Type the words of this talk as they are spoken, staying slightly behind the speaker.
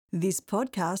This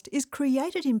podcast is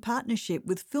created in partnership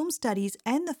with Film Studies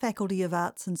and the Faculty of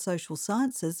Arts and Social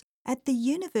Sciences at the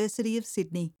University of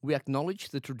Sydney. We acknowledge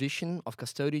the tradition of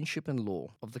custodianship and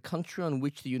law of the country on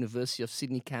which the University of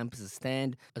Sydney campuses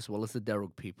stand, as well as the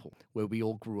Darug people, where we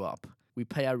all grew up. We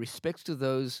pay our respects to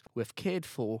those who have cared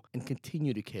for and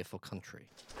continue to care for country.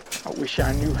 I wish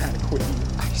I knew how to quit you.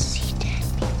 I see dead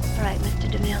people. All right, Mr.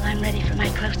 DeMille, I'm ready for my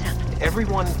close-up.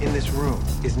 Everyone in this room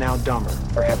is now dumber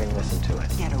for having listened to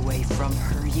it. Get away from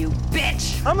her, you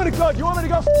bitch! I'm gonna go. You want me to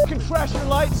go fucking trash your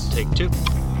lights? Take two.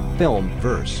 Film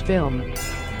verse. Film.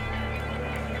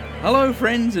 Hello,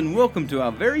 friends, and welcome to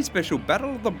our very special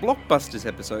Battle of the Blockbusters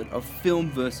episode of Film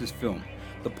versus Film,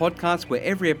 the podcast where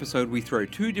every episode we throw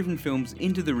two different films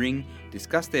into the ring,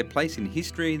 discuss their place in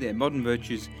history, their modern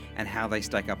virtues, and how they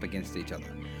stack up against each other.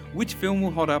 Which film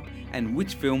will hot up, and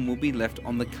which film will be left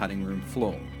on the cutting room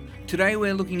floor. Today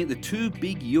we're looking at the two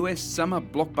big US summer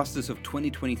blockbusters of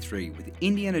 2023 with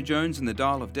Indiana Jones and the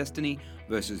Dial of Destiny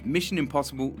versus Mission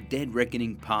Impossible Dead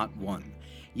Reckoning Part 1.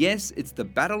 Yes, it's the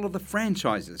battle of the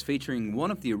franchises featuring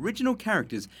one of the original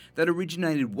characters that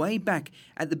originated way back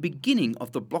at the beginning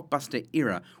of the blockbuster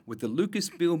era with the Lucas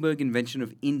Spielberg invention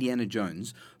of Indiana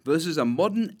Jones versus a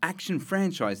modern action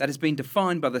franchise that has been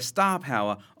defined by the star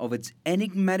power of its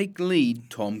enigmatic lead,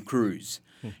 Tom Cruise.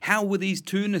 How will these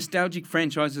two nostalgic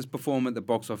franchises perform at the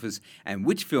box office, and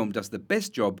which film does the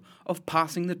best job of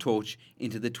passing the torch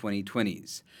into the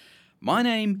 2020s? My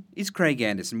name is Craig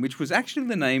Anderson, which was actually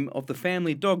the name of the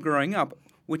family dog growing up,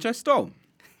 which I stole.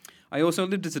 I also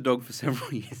lived as a dog for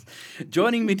several years.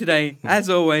 Joining me today, as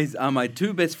always, are my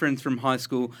two best friends from high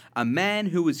school, a man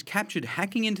who was captured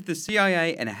hacking into the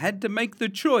CIA and had to make the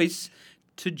choice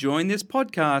to join this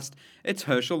podcast. It's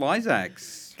Herschel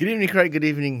Isaacs. Good evening, Craig. Good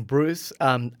evening, Bruce.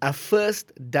 Our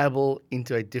first dabble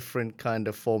into a different kind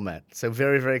of format. So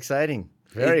very, very exciting.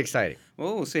 Very exciting.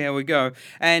 Well, we'll see how we go.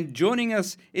 And joining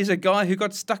us is a guy who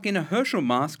got stuck in a Herschel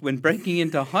mask when breaking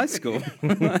into high school.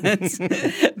 It's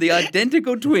the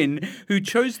identical twin who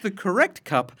chose the correct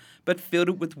cup but filled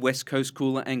it with West Coast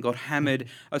Cooler and got hammered.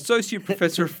 Associate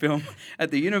Professor of Film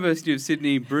at the University of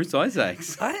Sydney, Bruce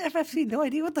Isaacs. I have absolutely no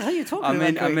idea what the hell you're talking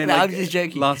about. I mean, no, like, I'm just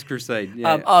joking. Last Crusade.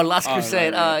 Yeah. Last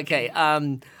Crusade. Right. Okay.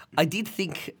 I did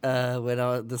think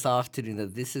this afternoon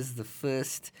that this is the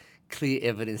first clear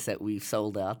evidence that we've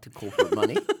sold out to corporate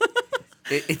money.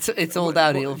 It's all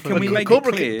downhill from Can we here. make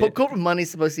corporate, it clear? corporate money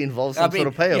is supposed to involve some sort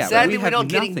of payoff. yeah, Sadly, we we're not have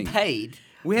getting nothing. paid.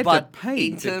 We have but to pay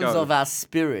in to terms go. of our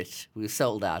spirit, we've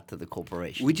sold out to the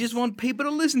corporation. We just want people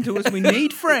to listen to us. We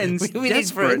need friends. we need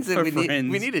Desperate friends. And for friends.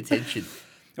 we need attention.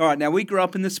 All right, now we grew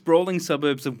up in the sprawling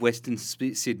suburbs of Western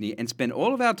Sydney and spent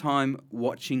all of our time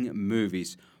watching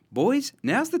movies. Boys,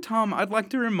 now's the time I'd like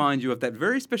to remind you of that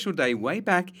very special day way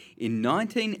back in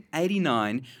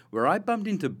 1989 where I bumped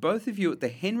into both of you at the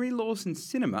Henry Lawson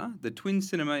Cinema, the twin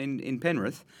cinema in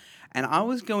Penrith, and I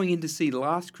was going in to see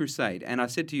Last Crusade. And I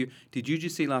said to you, did you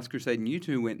just see Last Crusade? And you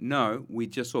two went, no, we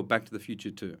just saw Back to the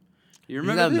Future 2. You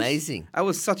remember Isn't that this? amazing? That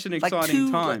was such an Like exciting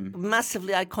two time.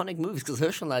 massively iconic movies, because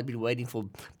Herschel and I had been waiting for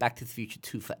Back to the Future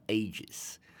 2 for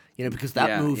ages. You know, because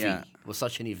that movie was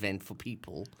such an event for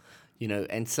people. You know,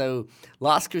 and so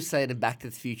Last Crusade and Back to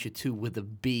the Future 2 were the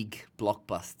big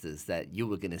blockbusters that you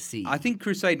were going to see. I think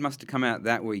Crusade must have come out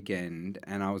that weekend,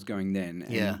 and I was going then.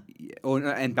 And,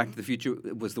 and Back to the Future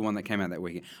was the one that came out that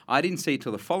weekend. I didn't see it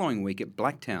till the following week at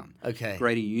Blacktown. Okay.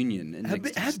 Greater Union. And How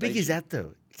big is that,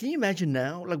 though? Can you imagine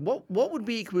now? Like, what would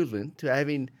be equivalent to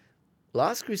having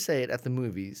Last Crusade at the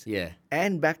movies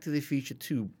and Back to the Future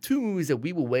 2? Two movies that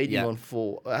we were waiting on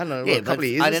for, I don't know, a couple of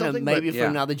years I or don't something? know, maybe but for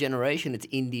another generation, it's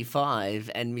Indy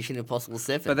 5 and Mission Impossible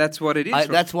 7. But that's what it is.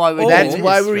 That's why we're That's doing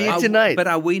why this, we're right? here tonight. But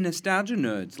are we nostalgia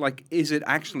nerds? Like, is it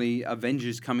actually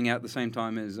Avengers coming out at the same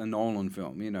time as a Nolan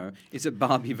film? You know, is it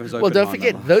Barbie versus Well, don't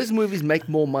Oppenheimer? forget, those movies make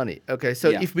more money. Okay, so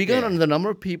Yeah. if we go on the number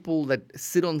of people that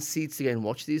sit on seats to go and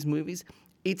watch these movies,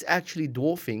 it's actually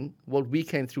dwarfing what we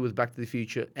came through with Back to the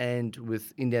Future and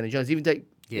with Indiana Jones. Even take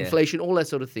inflation, all that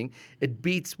sort of thing, it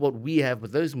beats what we have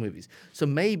with those movies. So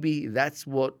maybe that's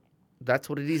what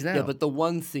it is now. Yeah, but the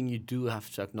one thing you do have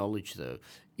to acknowledge, though,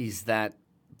 is that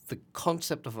the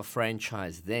concept of a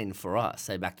franchise then for us,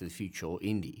 say Back to the Future or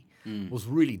Indy, was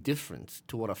really different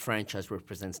to what a franchise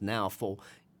represents now for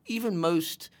even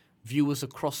most viewers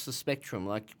across the spectrum,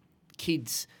 like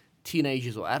kids,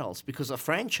 teenagers or adults, because a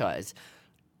franchise,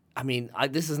 I mean,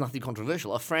 this is nothing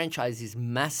controversial. A franchise is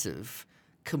massive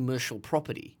commercial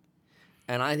property.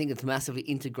 And I think it's massively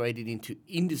integrated into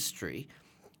industry.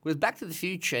 With Back to the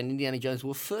Future and Indiana Jones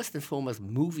were first and foremost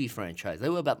movie franchise. They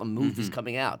were about the movies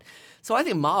coming out. So I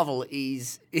think Marvel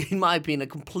is, in my opinion, a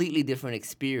completely different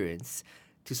experience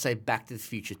to say Back to the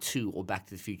Future 2 or Back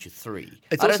to the Future 3.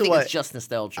 It's I don't also think why- it's just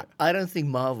nostalgia. I don't think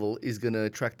Marvel is going to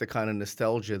attract the kind of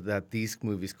nostalgia that these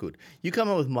movies could. You come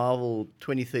up with Marvel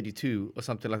 2032 or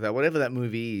something like that, whatever that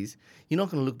movie is, you're not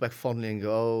going to look back fondly and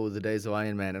go, oh, the days of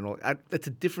Iron Man and all. That's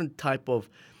a different type of...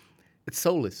 It's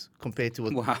soulless compared to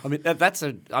what... Wow.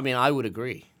 I mean, I would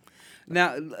agree.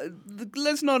 Now,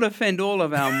 let's not offend all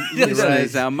of our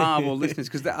listeners, our Marvel listeners,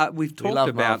 because we've talked love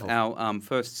about Marvel. our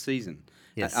first season.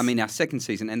 Yes. Our second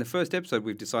season. And the first episode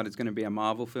we've decided is going to be a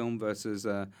Marvel film versus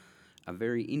a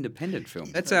very independent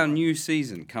film. That's our new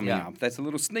season coming up. That's a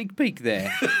little sneak peek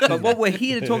there. But what we're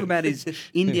here to talk about is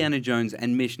Indiana Jones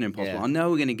and Mission Impossible. Yeah. I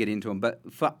know we're going to get into them, but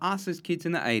for us as kids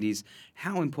in the 80s,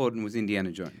 how important was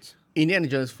Indiana Jones? Indiana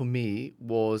Jones, for me,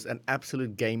 was an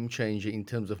absolute game changer in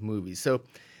terms of movies. So...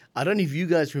 I don't know if you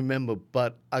guys remember,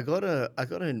 but I got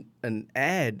an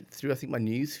ad through, I think, my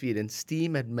news feed, and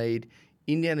Steam had made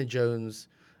Indiana Jones,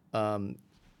 the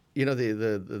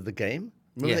game.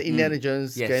 Remember the Indiana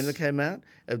Jones game that came out?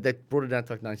 They brought it down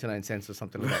to like 99 cents or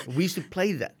something like that. We used to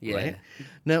play that, right?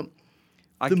 Now,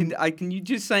 You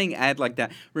just saying ad like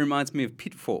that reminds me of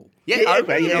Pitfall. Like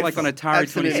on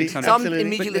Atari 2600. So I'm Absolutely.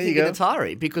 immediately There you thinking go.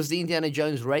 Atari because the Indiana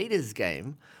Jones Raiders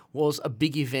game was a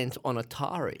big event on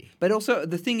Atari. But also,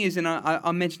 the thing is, and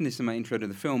I mentioned this in my intro to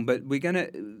the film, but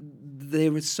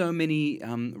there were so many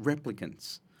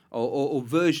replicants or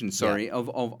versions,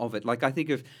 of it. Like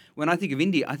when I think of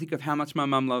India, I think of how much my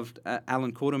mum loved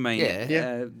Alan Quatermain,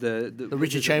 the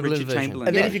Richard Chamberlain version.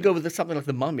 and then if you go with something like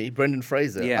The Mummy, Brendan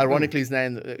Fraser, ironically his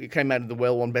name came out of the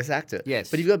well-won Best Actor. Yes.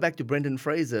 But if you go back to Brendan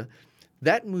Fraser,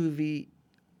 that movie,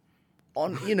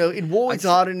 it wore its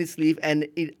heart in its sleeve, and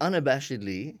it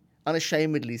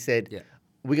unashamedly said,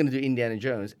 we're going to do Indiana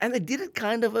Jones. And they did it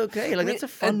kind of okay. Like, that's a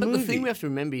fun movie. But the thing we have to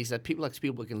remember is that people like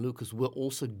Spielberg and Lucas were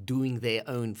also doing their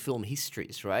own film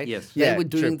histories, right? Yes. They were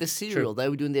doing the serial. They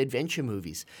were doing the adventure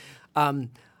movies.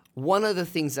 One of the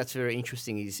things that's very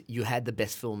interesting is you had the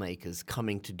best filmmakers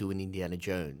coming to do an Indiana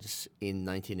Jones in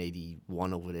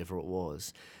 1981 or whatever it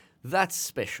was. That's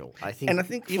special. I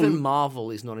think even Marvel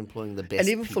is not employing the best. And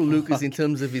even people. for Lucas, in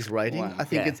terms of his writing, Wow. I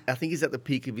think he's at the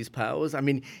peak of his powers. I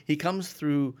mean, he comes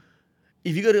through.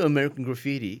 If you go to American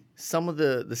Graffiti, some of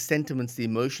the sentiments, the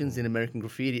emotions in American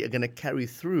Graffiti are going to carry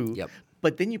through. Yep.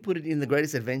 But then you put it in The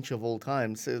Greatest Adventure of All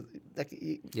Time. So,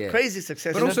 crazy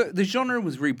success. But also, the genre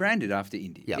was rebranded after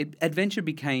Indy. Yeah. Adventure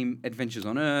became Adventures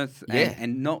on Earth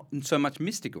and not so much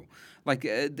mystical. Like,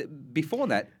 before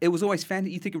that, it was always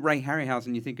fantasy. You think of Ray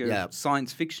Harryhausen, you think of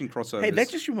science fiction crossovers. Hey, that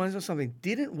just reminds me of something.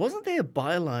 Wasn't there a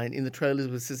byline in the trailers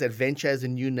that says Adventure has a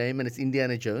new name and it's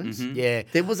Indiana Jones? Mm-hmm. Yeah.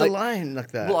 There was a line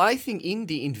like that. Well, I think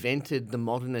Indy invented the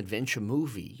modern adventure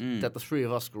movie that the three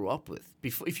of us grew up with.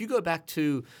 If you go back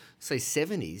to, say,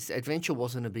 70s, adventure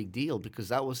wasn't a big deal because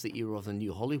that was the era of the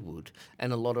new Hollywood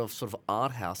and a lot of sort of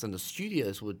art house, and the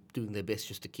studios were doing their best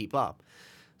just to keep up.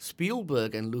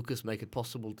 Spielberg and Lucas make it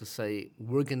possible to say,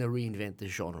 we're going to reinvent the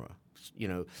genre,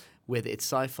 whether it's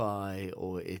sci-fi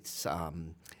or it's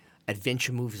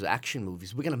adventure movies or action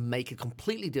movies. We're going to make it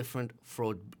completely different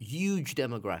for a huge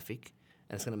demographic,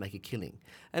 and it's going to make a killing.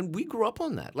 And we grew up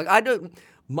on that.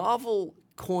 Marvel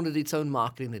cornered its own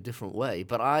market in a different way,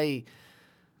 but I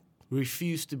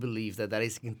refuse to believe that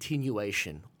is a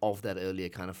continuation of that earlier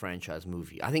kind of franchise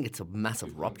movie. I think it's a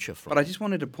massive rupture from But I just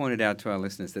wanted to point it out to our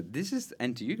listeners that this is,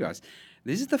 and to you guys,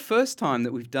 this is the first time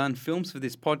that we've done films for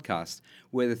this podcast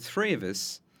where the three of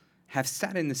us have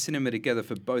sat in the cinema together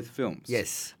for both films.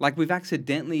 Yes. Like we've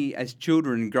accidentally, as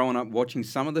children, grown up watching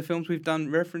some of the films we've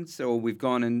done reference, or we've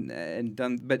gone and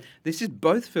done, but this is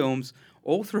both films.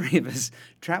 All three of us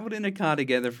travelled in a car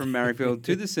together from Marrickville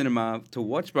to the cinema to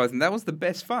watch both, and that was the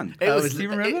best fun. Do you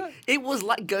remember? It was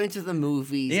like going to the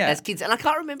movies as kids. And I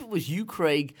can't remember if it was you,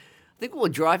 Craig. I think we were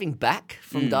driving back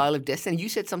from Dial of Destiny. You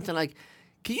said something like,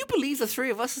 can you believe the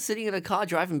three of us are sitting in a car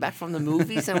driving back from the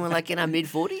movies and we're like in our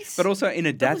mid-40s? But also in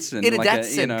a Datsun. In a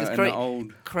Datsun.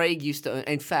 Because Craig used to own,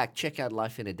 in fact, check out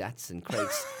Life in a Datsun.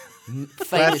 Craig's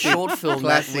famous short film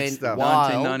that Classic went stuff.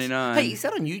 wild. 1999. Hey, is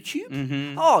that on YouTube?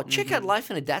 Mm-hmm. Oh, check out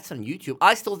Life in a Datsun on YouTube.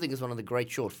 I still think it's one of the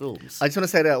great short films. I just want to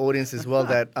say to our audience as well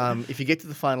that if you get to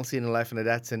the final scene in Life in a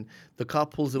Datsun, the car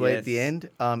pulls away at the end,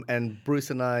 and Bruce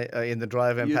and I are in the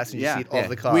driver and passenger seat of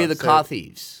the car. We're the car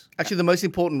thieves. Actually, the most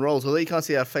important roles, although you can't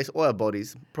see our face or our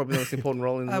bodies, probably the most important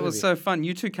role in the movie. That was so fun.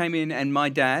 You two came in, and my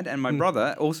dad and my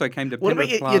brother also came to What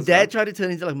Penrith about Plaza. your dad tried to turn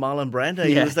into like Marlon Brando?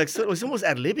 He was like, it was almost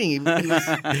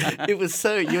ad-libbing. It was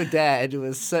so, your dad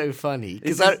was so funny.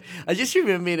 Because I just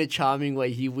remember in a charming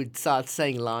way, he would start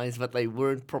saying lines, but they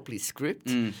weren't properly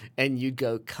scripted. And you'd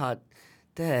go, cut.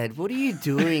 Dad, what are you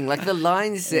doing? Like the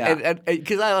lines, Yeah.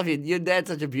 because I love you. Your dad's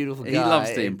such a beautiful guy. He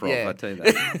loves to improv, Yeah. I tell you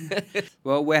that.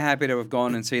 Well, we're happy to have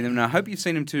gone and seen them, and I hope you've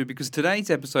seen them too, because today's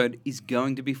episode is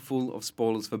going to be full of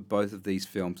spoilers for both of these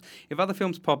films. If other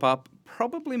films pop up,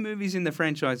 probably movies in the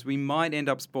franchise, we might end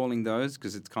up spoiling those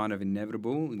because it's kind of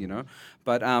inevitable, you know.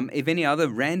 But if any other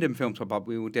random films pop up,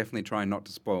 we will definitely try not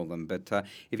to spoil them. But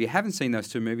if you haven't seen those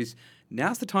two movies,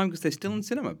 now's the time because they're still in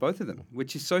cinema, both of them,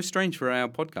 which is so strange for our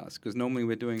podcast because normally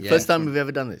we're doing... First time we've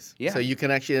ever done this. Yeah. So you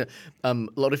can actually, a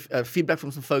lot of feedback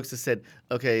from some folks that said,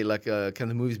 okay, like, can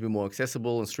the movies be more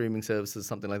accessible on streaming services,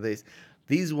 something like this.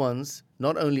 These ones,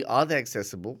 not only are they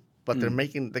accessible, but they're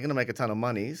going to make a ton of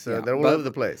money, so they're all over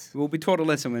the place. We'll be taught a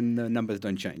lesson when the numbers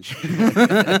don't change.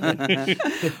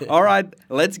 All right,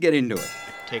 let's get into it.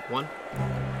 Take one.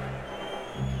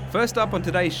 First up on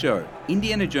today's show,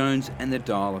 Indiana Jones and the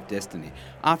Dial of Destiny.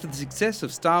 After the success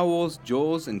of Star Wars,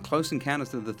 Jaws, and Close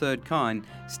Encounters of the Third Kind,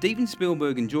 Steven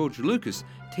Spielberg and George Lucas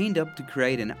teamed up to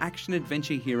create an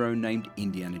action-adventure hero named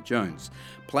Indiana Jones,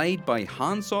 played by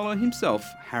Han Solo himself,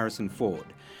 Harrison Ford.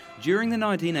 During the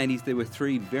 1980s, there were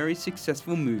 3 very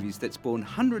successful movies that spawned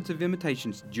hundreds of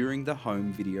imitations during the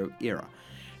home video era.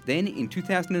 Then, in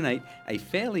 2008, a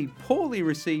fairly poorly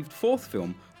received 4th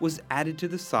film was added to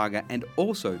the saga and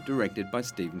also directed by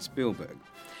Steven Spielberg.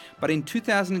 But in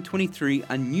 2023,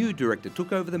 a new director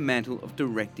took over the mantle of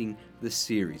directing the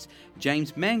series.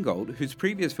 James Mangold, whose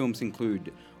previous films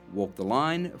include Walk the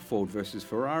Line, Ford vs.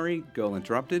 Ferrari, Girl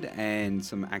Interrupted, and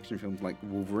some action films like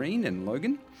Wolverine and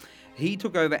Logan. He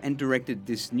took over and directed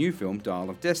this new film, Dial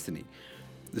of Destiny.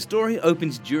 The story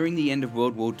opens during the end of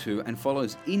World War II and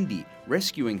follows Indy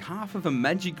rescuing half of a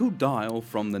magical dial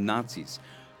from the Nazis.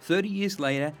 30 years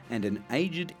later, and an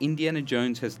aged Indiana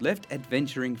Jones has left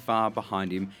adventuring far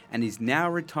behind him and is now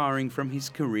retiring from his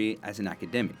career as an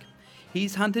academic. He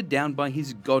is hunted down by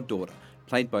his goddaughter,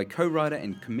 played by co-writer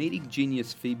and comedic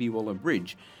genius Phoebe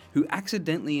Waller-Bridge, who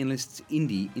accidentally enlists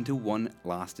Indy into one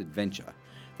last adventure.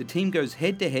 The team goes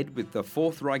head-to-head with the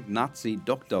Fourth Reich Nazi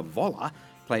Dr. Voller,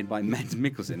 played by Mads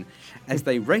Mikkelsen, as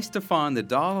they race to find the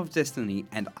Dial of Destiny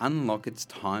and unlock its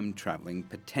time-travelling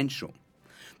potential.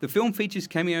 The film features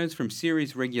cameos from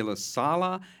series regular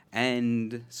Sala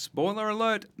and, spoiler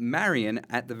alert, Marion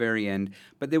at the very end,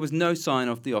 but there was no sign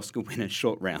of the Oscar winner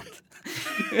Short Round.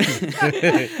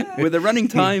 With a running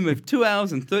time of 2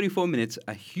 hours and 34 minutes,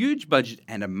 a huge budget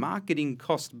and a marketing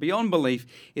cost beyond belief,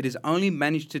 it has only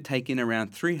managed to take in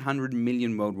around 300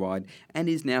 million worldwide and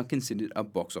is now considered a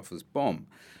box office bomb.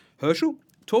 Herschel,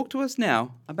 talk to us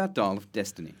now about Dial of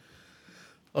Destiny.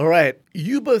 All right.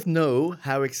 You both know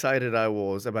how excited I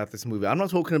was about this movie. I'm not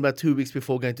talking about 2 weeks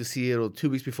before going to see it or 2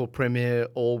 weeks before premiere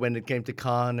or when it came to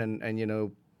Cannes and you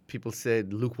know, people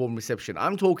said lukewarm reception.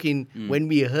 I'm talking when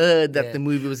we heard that the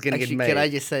movie was going to get made. Can I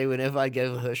just say, whenever I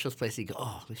go to Herschel's place, he'd go,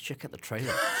 oh, let's check out the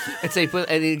trailer.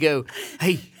 And he'd go,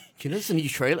 hey, can you know some new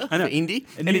trailer for Indy?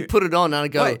 And he'd put it on and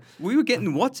I'd go... Wait, we were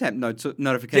getting WhatsApp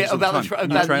notifications about all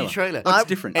the new trailer. What's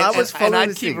different? I was following and I'd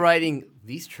this keep thing. writing,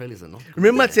 these trailers are not good.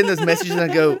 Remember I'd send those messages and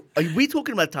I'd go, are we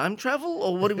talking about time travel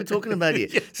or what are we talking about here?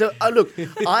 So, look,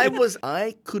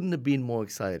 I couldn't have been more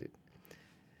excited.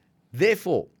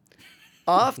 Therefore,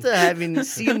 after having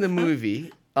seen the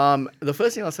movie, the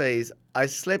first thing I'll say is I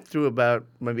slept through about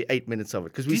maybe 8 minutes of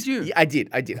it. Did you? Yeah, I did.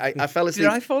 I fell asleep.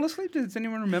 Did I fall asleep? Does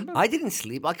anyone remember? I didn't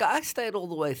sleep. Like I stayed all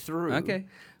the way through. Okay.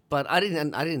 But I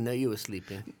didn't know you were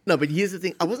sleeping. No, but here's the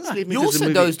thing. I wasn't sleeping You because the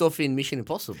also movie... dozed off in Mission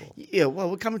Impossible. Yeah,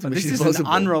 well, we're coming to This Mission is Impossible.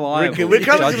 an unreliable We're coming to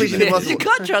judgment. Mission You Impossible.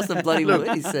 can't trust the bloody word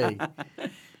he's saying.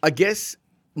 I guess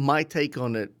my take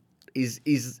on it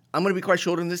is I'm going to be quite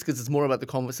short on this because it's more about the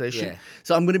conversation. Yeah.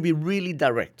 So I'm going to be really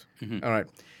direct. All right.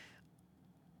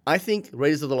 I think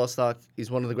Raiders of the Lost Ark is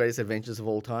one of the greatest adventures of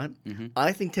all time.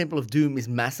 I think Temple of Doom is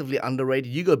massively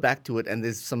underrated. You go back to it and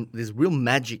there's real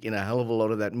magic in a hell of a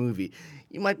lot of that movie.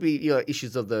 It might be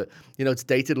issues of it's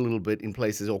dated a little bit in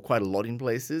places or quite a lot in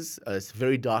places. It's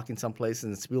very dark in some places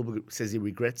and Spielberg says he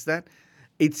regrets that.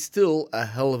 It's still a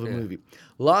hell of a movie.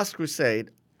 Last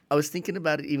Crusade, I was thinking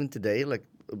about it even today, like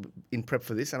in prep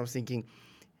for this, and I was thinking,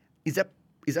 is that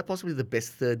possibly the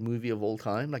best third movie of all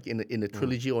time, like in a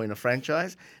trilogy or in a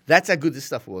franchise? That's how good this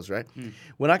stuff was, right?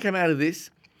 When I came out of this,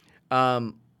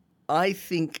 I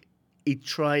think it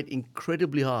tried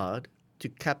incredibly hard to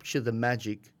capture the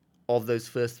magic of those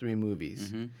first 3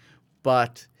 movies.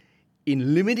 But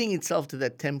in limiting itself to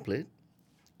that template,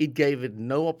 it gave it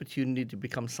no opportunity to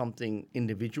become something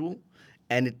individual.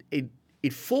 And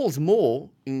it falls more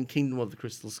in Kingdom of the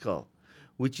Crystal Skull,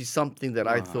 which is something that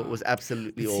I thought was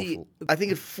absolutely awful. I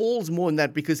think it falls more in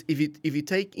that because if you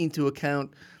take into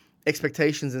account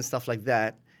expectations and stuff like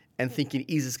that, and thinking,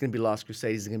 is this going to be Last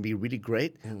Crusade? Is it going to be really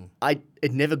great?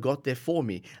 It never got there for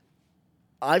me.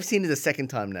 I've seen it a second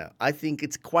time now. I think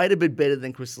it's quite a bit better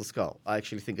than Crystal Skull. I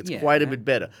actually think it's quite a bit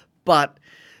better. But,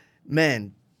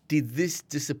 man, did this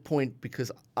disappoint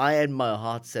because I had my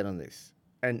heart set on this.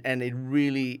 And it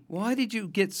really... Why did you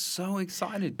get so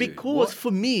excited, dude? Because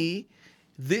for me,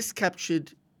 this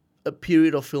captured a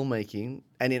period of filmmaking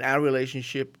and in our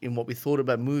relationship, in what we thought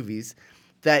about movies,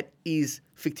 that is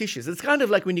fictitious. It's kind of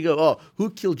like when you go, oh, who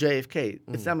killed JFK?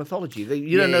 It's our mythology.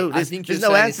 You don't know. There's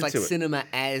no answer it's like to it. cinema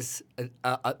as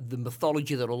the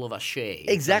mythology that all of us share.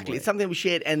 Exactly. It's something we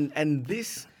shared. And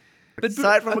this, But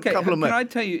aside from a couple of can I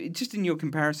tell you, just in your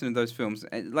comparison of those films,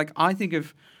 like I think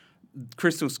of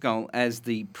Crystal Skull as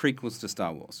the prequels to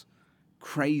Star Wars.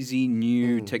 Crazy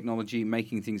new technology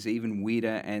making things even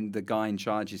weirder, and the guy in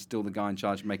charge is still the guy in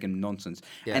charge making nonsense.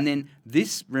 Yeah. And then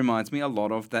this reminds me a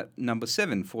lot of that number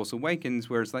 7, Force Awakens,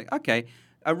 where it's like, okay,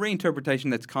 a reinterpretation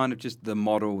that's kind of just the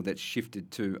model that's shifted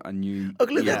to a new...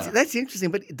 Okay, look, that's interesting,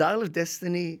 but Dial of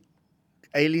Destiny...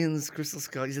 Aliens, Crystal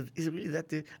Skull. Is it really that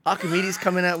dude? Archimedes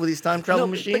coming out with his time travel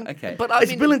machine? But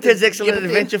it's Bill and Ted's Excellent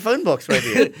Adventure phone box right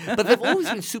here. But there've always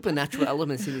been supernatural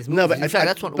elements in these movies. No, but,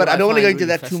 I don't want to go into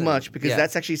that too much because Yeah.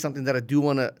 that's actually something that I do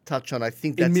want to touch on. I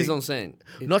think that's In mise en scène.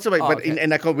 not so much, but okay.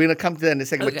 we're going to come to that in a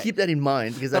second. Okay. But keep that in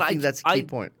mind because I think that's a key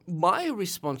point. My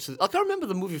response is, like, I remember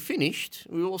the movie finished.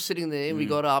 We were all sitting there. We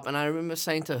got up, and I remember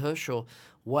saying to Herschel,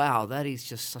 wow, that is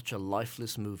just such a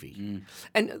lifeless movie.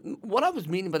 And what I was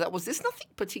meaning by that was there's nothing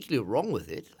particularly wrong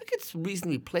with it. Like, it's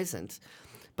reasonably pleasant,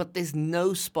 but there's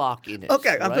no spark in it. Okay,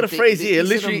 I've right? got a phrase here. There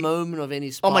isn't Literally, a moment of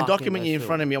any spark. on my document in in that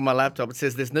front of film. me on my laptop, it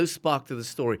says there's no spark to the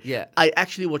story. Yeah. I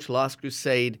actually watched Last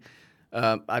Crusade,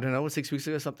 I don't know, 6 weeks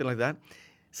ago, something like that.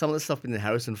 Some of the stuff in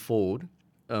Harrison Ford,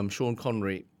 Sean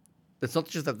Connery, it's not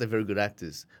just that they're very good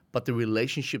actors, but the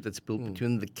relationship that's built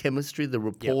between them, the chemistry, the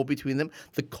rapport between them,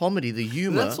 the comedy, the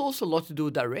humor. And that's also a lot to do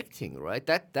with directing, right?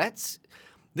 That's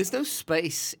there's no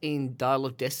space in Dial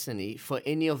of Destiny for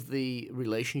any of the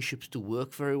relationships to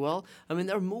work very well. I mean,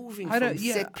 they're moving from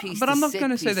set piece but to I'm not set going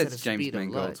to piece say at that's a James speed of light.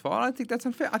 Mangold's fault. I think that's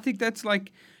unfair. I think that's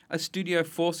like a studio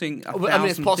forcing a Well, I mean,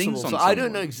 it's thousand possible. things on So I don't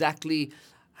someone. know exactly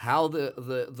how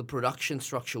the production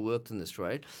structure worked in this,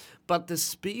 right? But the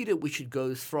speed at which it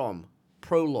goes from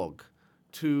prologue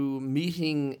to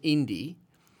meeting Indy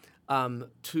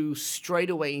to straight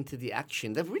away into the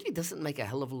action, that really doesn't make a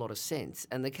hell of a lot of sense.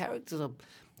 And the characters are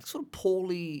sort of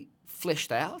poorly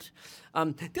fleshed out. The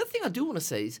other thing I do want to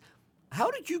say is, how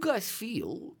did you guys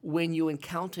feel when you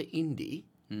encounter Indy,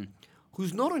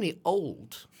 who's not only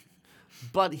old,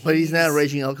 but he's now a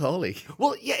raging alcoholic.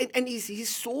 Well, yeah, and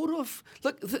he's sort of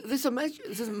look. There's a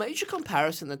major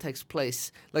comparison that takes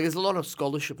place. Like, there's a lot of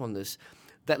scholarship on this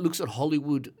that looks at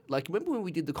Hollywood. Like, remember when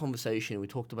we did the conversation? We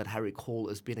talked about Harry Cole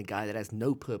as being a guy that has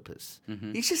no purpose.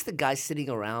 He's just a guy sitting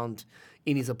around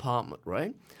in his apartment,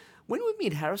 right? When we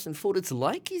meet Harrison Ford, it's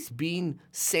like he's been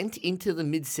sent into the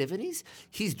mid-70s.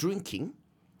 He's drinking.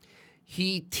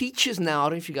 He teaches now. I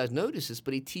don't know if you guys notice this,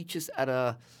 but he teaches at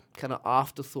a kind of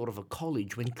afterthought of a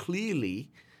college when clearly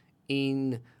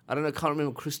in, I don't know, I can't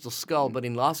remember Crystal Skull, but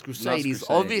in Last Crusade, he's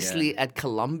obviously at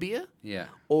Columbia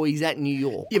or he's at New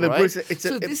York. Yeah, but right? Bruce,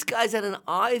 this guy's at an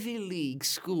Ivy League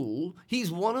school.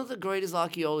 He's one of the greatest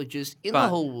archaeologists in the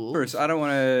whole world. Bruce, I don't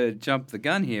want to jump the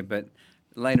gun here, but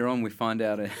later on we find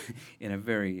out in a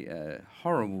very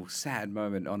horrible, sad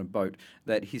moment on a boat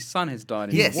that his son has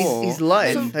died in the war. His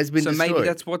life has been destroyed. destroyed. So maybe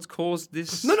that's what's caused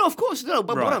this... No, of course, no.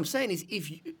 But what Right. I'm saying is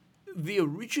the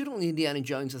original Indiana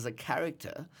Jones as a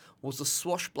character was a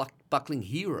swashbuckling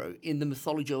hero in the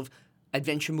mythology of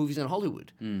adventure movies in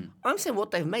Hollywood. I'm saying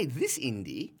what they've made this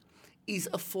Indy is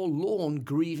a forlorn,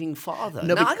 grieving father.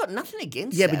 No, now, but- I got nothing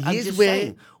against Yeah, that. but I'm here's just where-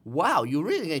 saying, wow, you're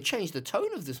really going to change the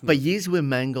tone of this But movie. here's where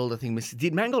Mangold, I think, missed.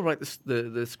 Did Mangold write the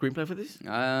screenplay for this?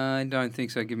 I don't think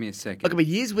so. Give me a second. Okay, but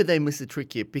here's where they missed the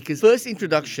trick here, because first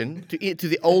introduction to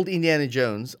the old Indiana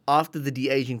Jones after the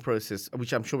de-aging process,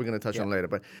 which I'm sure we're going to touch on later,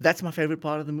 but that's my favorite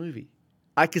part of the movie.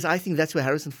 Because I think that's where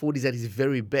Harrison Ford is at his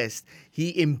very best.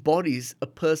 He embodies a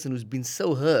person who's been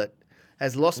so hurt,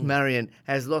 has lost Marion,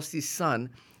 has lost his son,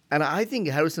 and I think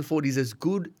Harrison Ford is as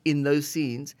good in those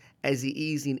scenes as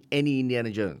he is in any Indiana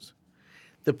Jones.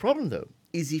 The problem, though,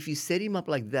 is if you set him up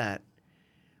like that,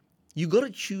 you got to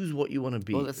choose what you want to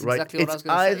be. Well, that's right? exactly what I was It's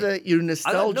going to say. either you're I got no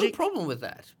nostalgic. problem with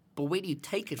that. But where do you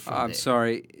take it from I'm there?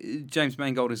 sorry. James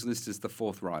Mangold is listed as the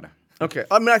 4th writer. Okay,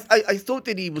 I mean, I thought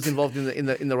that he was involved in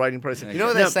the writing process. You know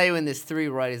what they Now, say when there's 3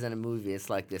 writers in a movie? It's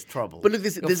like there's trouble. But look,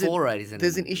 You've got 4 writers in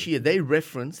there's a an movie. issue here. They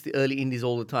reference the early indies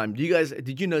all the time.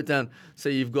 Did you note down? So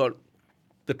you've got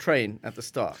the train at the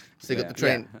start. So you got Yeah. the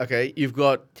train. Okay, you've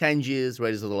got Tangier's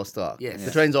Raiders of the Lost Ark. Yes.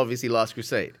 The train's obviously Last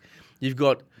Crusade. You've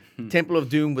got Temple of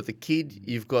Doom with the kid.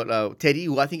 You've got Teddy,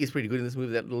 who I think is pretty good in this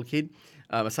movie. That little kid.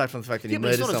 Aside from the fact that he Yeah,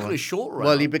 but it's murders not as someone. good as Short Round.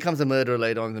 Well, he becomes a murderer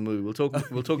later on in the movie. We'll talk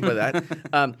about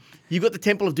that. You've got the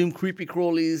Temple of Doom creepy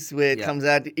crawlies where it Yeah. comes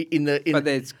out in the. But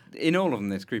there's in all of them,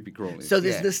 there's creepy crawlies. So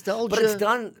there's nostalgia. But it's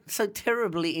done so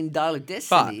terribly in Dial of but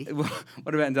Destiny.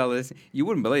 what about Dallas? You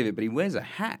wouldn't believe it, but he wears a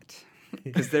hat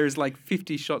because there's like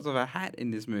 50 shots of a hat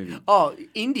in this movie. Oh,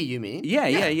 Indy, you mean? Yeah.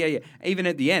 Even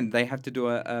at the end, they have to do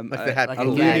a the hat Like pull, a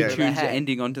Looney gag with a Tunes hat.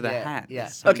 ending onto the Yeah, hat. yeah.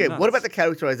 It's so Okay, what nuts. about the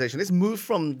characterization? Let's move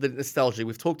from the nostalgia.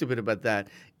 We've talked a bit about that.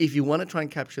 If you want to try and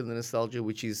capture the nostalgia,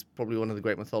 which is probably one of the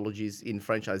great mythologies in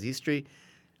franchise history,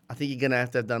 I think you're going to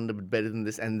have done a bit better than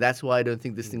this. And that's why I don't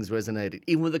think this thing's resonated.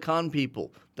 Even with the Khan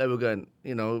people, they were going,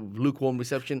 lukewarm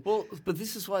reception. Well, but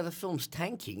this is why the film's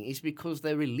tanking, is because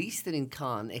they released it in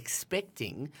Cannes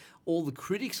expecting all the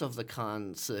critics of the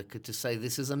Cannes circuit to say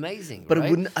this is amazing. But it right?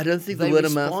 wouldn't- I don't think the They word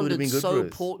of mouth would have been good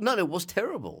responded for us. No, it was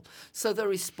terrible. So they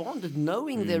responded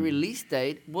knowing their release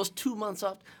date was 2 months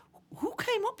after. Who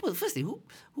came up with firstly? Who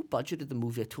budgeted the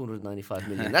movie at $295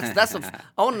 million? That's.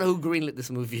 I want to know who greenlit this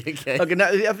movie. Okay. Okay,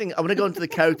 now the other thing, I want to go into the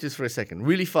characters for a second,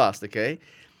 really fast, okay?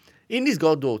 Indy's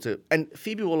goddaughter and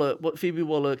Phoebe Waller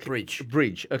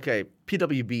Bridge, okay,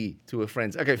 PWB to her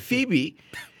friends. Okay, Phoebe,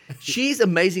 she's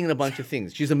amazing in a bunch of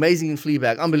things. She's amazing in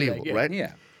Fleabag, unbelievable, right?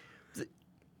 Yeah.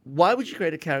 Why would you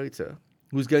create a character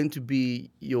who's going to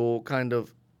be your kind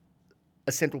of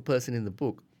a central person in the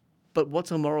book? But what's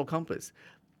her moral compass?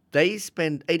 They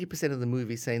spend 80% of the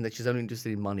movie saying that she's only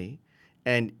interested in money,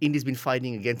 and Indy's been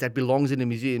fighting against that, belongs in a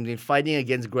museum, been fighting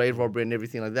against grave robbery and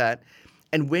everything like that.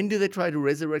 And when do they try to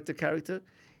resurrect the character?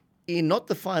 In not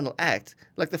the final act,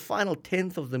 like the final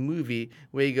 10th of the movie,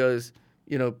 where he goes,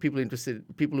 people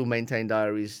who maintain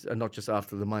diaries are not just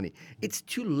after the money. It's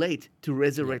too late to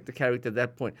resurrect the character at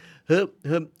that point. Her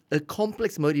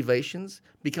complex motivations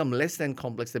become less than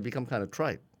complex. They become kind of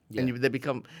trite. Yeah. And they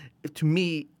become, to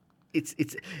me, it's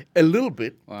a little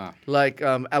bit like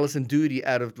Alison Doody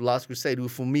out of Last Crusade, who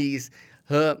for me is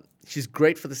she's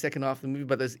great for the second half of the movie,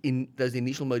 but those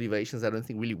initial motivations I don't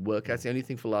think really work out. It's the only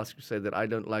thing for Last Crusade that I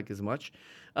don't like as much.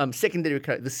 Secondary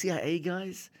character, the CIA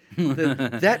guys,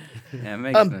 Yeah, it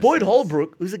makes no Boyd sense.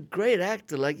 Holbrook, who's a great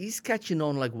actor, like he's catching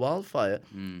on like wildfire.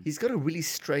 He's got a really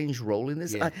strange role in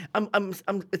this. Yeah. Obviously,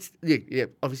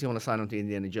 I want to sign on to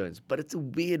Indiana Jones, but it's a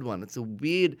weird one. It's a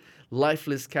weird,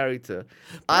 lifeless character.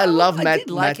 I love I Matt. did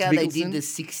like Matt how they Mikkelsen. did the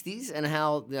 60s and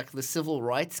how the civil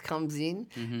rights comes in,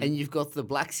 and you've got the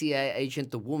black CIA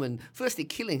agent, the woman. Firstly,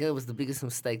 killing her was the biggest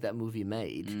mistake that movie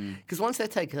made, because once they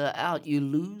take her out, you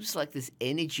lose like this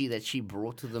energy that she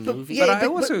brought to the movie. But I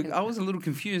was a little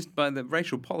confused by the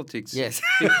racial politics. Yes.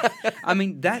 I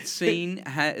mean that scene,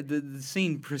 the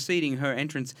scene preceding her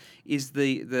entrance is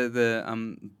the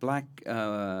black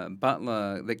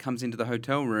butler that comes into the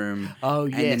hotel room. Oh,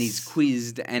 and then he's yes.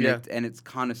 quizzed, and Yeah. it's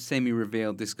kind of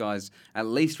semi-revealed this guy's at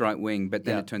least right wing, but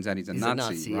then Yeah. it turns out he's a He's a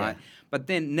Nazi, Nazi, right? yeah. But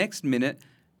then next minute,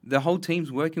 the whole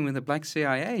team's working with a black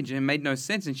CIA agent. It made no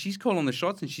sense, and she's calling the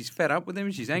shots, and she's fed up with him,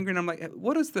 and she's angry, and I'm like,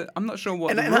 what is the? I'm not sure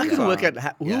what. And the I rules couldn't are. work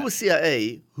out who Yeah. was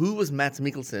CIA, who was Matt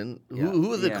Mikkelsen, Yeah. who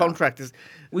were the Yeah. contractors.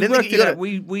 We Then worked you it gotta- out.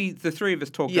 We the three of us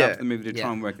talked Yeah. after the movie to Yeah.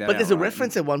 try and work that out. But there's a right?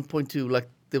 reference at one point to like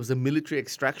there was a military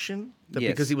extraction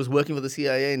Yes. because he was working for the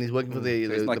CIA and he's working for So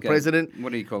it's the like a- president.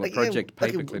 what do you call it? Like, Project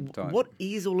okay, Paperclip type. What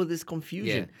is all of this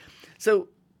confusion? Yeah. So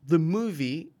the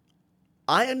movie,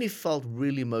 I only felt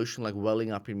really emotional, like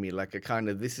welling up in me, like a kind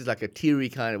of this is like a teary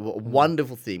kind of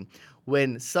wonderful thing.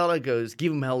 When Salah goes,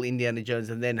 give him hell, Indiana Jones,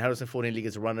 and then Harrison Ford nearly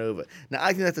gets run over. Now I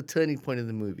think that's a turning point in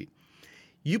the movie.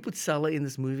 You put Salah in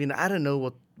this movie, and I don't know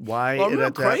why. Well, I it remember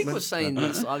had to Craig happen. was saying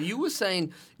this. You were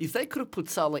saying if they could have put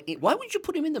Salah in, why would you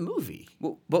put him in the movie?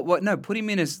 Well, what? No, put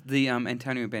him in as the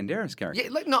Antonio Banderas character. Yeah,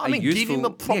 like, no, I A mean, give him a useful-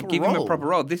 proper give him a role. proper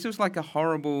role. This was like a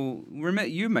horrible. Remember,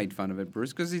 you made fun of it,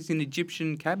 Bruce, because he's an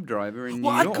Egyptian cab driver in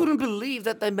Well, New York. I couldn't believe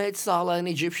that they made Salah an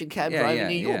Egyptian cab Yeah, driver yeah, in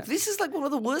New York. yeah. This is like one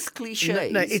of the worst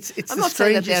cliches. No, it's I'm the not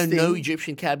saying that there are strangest no thing.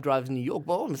 Egyptian cab drivers in New York,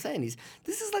 but what I'm saying is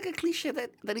this is like a cliche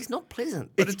that is not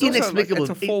pleasant. But It's it's also like- inexplicable.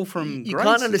 it's a fall from You grace.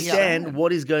 can't understand Yeah.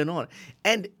 what is going on.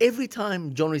 And every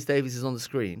time John Rhys Davies is on the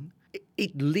screen,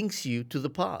 it links you to the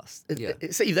past. Yeah.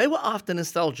 So if they were after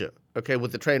nostalgia, okay,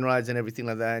 with the train rides and everything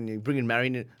like that, and you bring in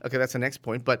Marion in, okay, that's the next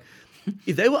point. But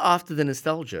if they were after the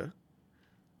nostalgia,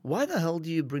 why the hell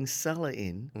do you bring Salah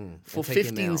in for and take him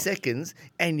 15 out. seconds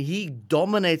and he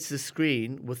dominates the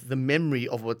screen with the memory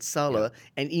of what Salah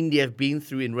and India have been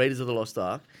through in Raiders of the Lost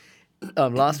Ark,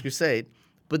 Last Crusade,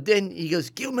 but then he goes,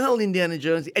 give him hell, Indiana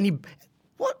Jones, and he,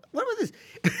 what? what about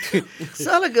this?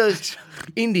 Salah goes,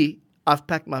 Indy, I've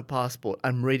packed my passport.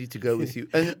 I'm ready to go with you.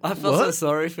 And I felt so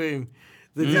sorry for him.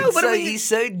 He's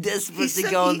so desperate to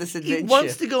go on this adventure. He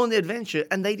wants to go on the adventure,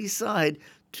 and they decide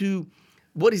to.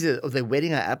 What is it? Are they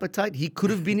whetting our appetite? He could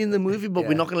have been in the movie, but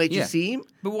we're not going to let you see him.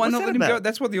 But why What's not that let him about? go?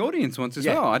 That's what the audience wants as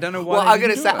well. I don't know why. Well, they I'm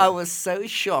going to didn't say do it. I was so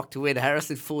shocked when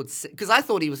Harrison Ford said, because I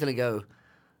thought he was going to go,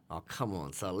 "Oh, come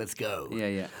on, son, let's go."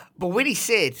 Yeah. But when he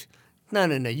said, "No,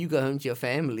 you go home to your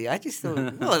family," I just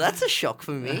thought, "Oh, that's a shock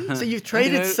for me." So you've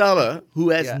traded Salah, who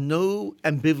has Yeah. no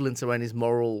ambivalence around his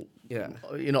moral, Yeah.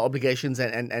 obligations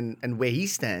and where he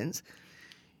stands.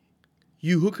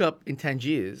 You hook up in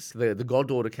Tangiers, the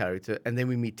goddaughter character, and then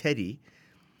we meet Teddy.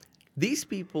 These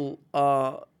people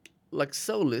are like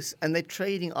soulless, and they're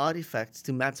trading artifacts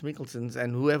to Mads Mikkelsen's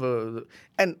and whoever.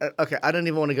 And okay, I don't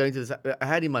even want to go into this. I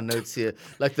had in my notes here,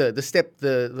 like the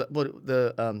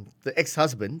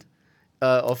ex-husband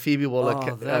of Phoebe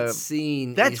Waller. That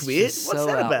scene. That's is weird. just What's so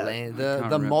that about? outlandish. I The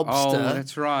can't remember. mobster. Oh,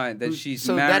 that's right. That she's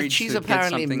so married that she's to get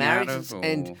apparently something married, out of, or...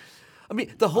 and I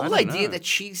mean the whole don't idea know. that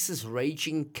she's this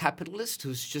raging capitalist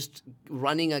who's just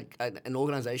running an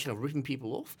organization of ripping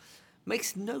people off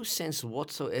makes no sense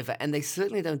whatsoever, and they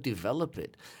certainly don't develop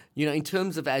it. In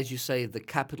terms of, as you say, the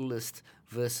capitalist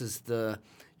versus the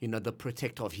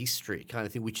protector of history kind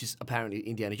of thing, which is apparently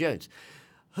Indiana Jones.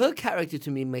 Her character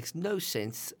to me makes no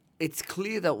sense. It's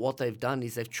clear that what they've done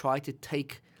is they've tried to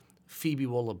take Phoebe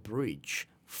Waller-Bridge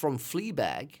from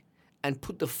Fleabag and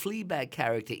put the Fleabag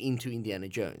character into Indiana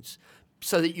Jones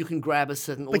so that you can grab a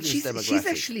certain But audience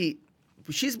demographic.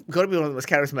 she's got to be one of the most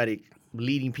charismatic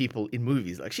leading people in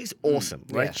movies. Like, she's awesome,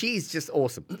 right? yeah. She's just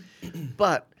awesome.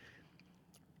 But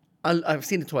I've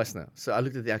seen it twice now. So I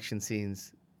looked at the action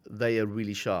scenes. They are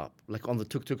really sharp. Like on the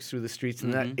tuk-tuks through the streets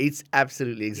and that. It's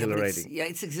absolutely exhilarating.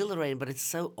 It's exhilarating, but it's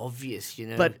so obvious,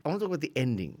 But I want to talk about the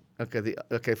ending.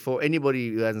 Okay, for anybody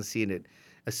who hasn't seen it,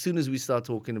 as soon as we start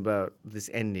talking about this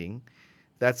ending,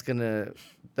 that's gonna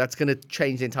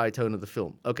change the entire tone of the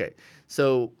film. Okay,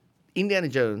 so Indiana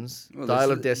Jones,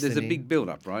 Dial of Destiny. There's a big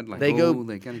build-up, right? Like, they're going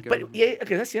to go. But yeah,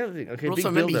 okay, that's the other thing. Okay, But big also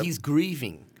remember, build-up. he's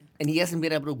grieving, and he hasn't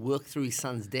been able to work through his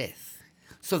son's death.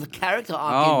 So the character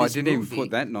arc in I this didn't movie... even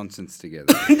put that nonsense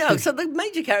together. No, so the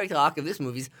major character arc of this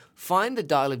movie is find the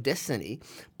Dial of Destiny,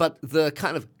 but the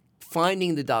kind of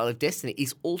finding the Dial of Destiny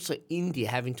is also India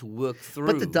having to work through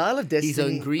But the Dial of Destiny, his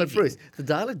own grieving. but Bruce, the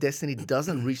Dial of Destiny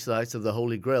doesn't reach the heights of the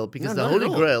Holy Grail because No, the not Holy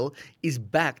at all. Grail is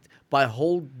backed by a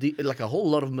whole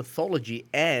lot of mythology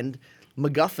and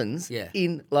MacGuffins Yeah.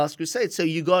 in Last Crusade. So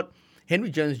you got Henry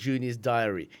Jones Jr.'s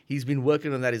diary. He's been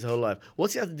working on that his whole life.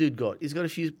 What's the other dude got? He's got a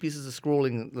few pieces of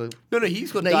scrawling. No,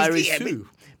 he's got No, he's- diaries yeah, too.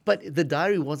 But the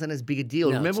diary wasn't as big a deal.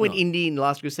 No, Remember it's when not. Indy in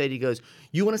Last Crusade he goes,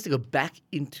 "You want us to go back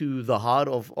into the heart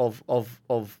of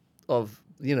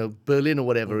Berlin or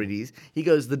whatever it is?" He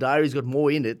goes, "The diary's got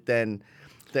more in it than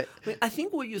that." I mean, I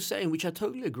think what you're saying, which I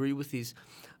totally agree with, is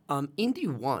Indy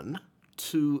 1,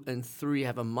 2, and 3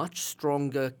 have a much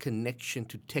stronger connection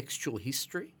to textual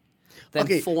history than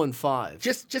Okay, 4 and 5.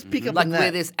 Just pick up like on where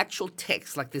that. there's actual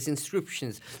text, like there's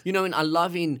inscriptions. And I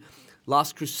love in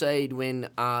Last Crusade when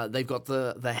they've got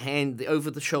the hand, the over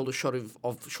the shoulder shot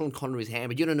of Sean Connery's hand,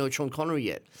 but you don't know it's Sean Connery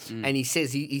yet. And he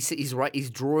says he's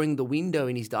drawing the window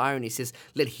in his diary, and he says,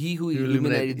 "Let he who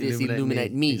illuminated this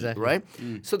illuminate me." Exactly. Right.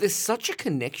 So there's such a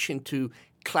connection to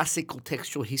classical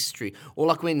textual history, or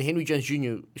like when Henry Jones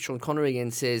Jr., Sean Connery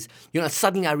again says,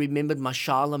 "Suddenly I remembered my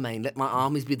Charlemagne. Let my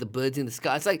armies be the birds in the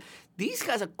sky." It's like these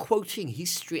guys are quoting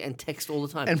history and text all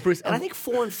the time. And Bruce, I think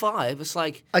 4 and 5, it's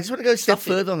like I just want to go a step Stuff it.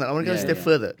 further on that. I want to go a step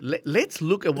further. Let's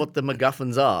look at what the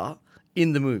MacGuffins are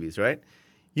in the movies, right?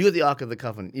 You got the Ark of the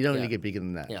Covenant. You don't really get bigger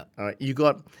than that. Yeah. All right. You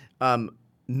got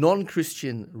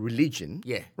non-Christian religion.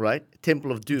 Yeah. Right.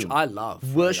 Temple of Doom. I love,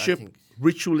 right? Worship, I think-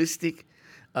 ritualistic,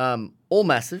 all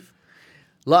massive.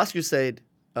 Last Crusade,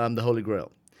 the Holy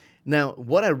Grail. Now,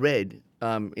 what I read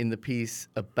in the piece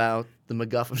about the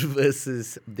MacGuffin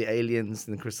versus the aliens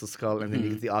and the Crystal Skull, and then you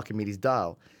get the Archimedes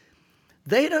dial,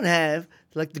 they don't have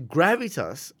like the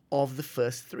gravitas of the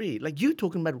first three. Like you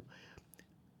talking about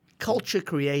culture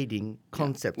creating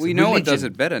concepts. We know what does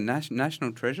religion. it better,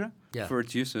 National Treasure, Yeah. for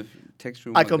its use of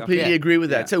textual. I completely Yeah. agree with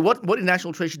that. Yeah. So what did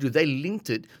National Treasure do? They linked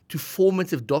it to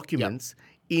formative documents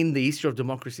in the history of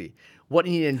democracy. What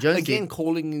Indiana Jones again did,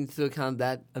 calling into account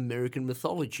that American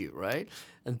mythology, right?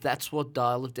 And that's what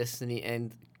Dial of Destiny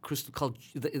and Crystal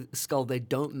Skull, they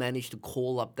don't manage to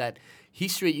call up that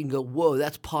history. You can go, whoa,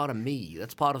 that's part of me.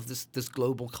 That's part of this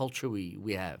global culture we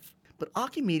have. but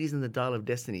Archimedes and the Dial of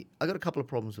Destiny, I got a couple of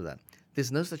problems with that.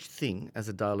 there's no such thing as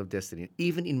a dial of destiny,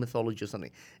 even in mythology or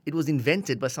something. It was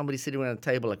invented by somebody sitting around a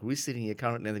table like we're sitting here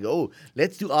currently, and they go, "Oh,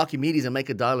 let's do Archimedes and make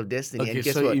a dial of destiny." Okay, And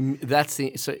guess so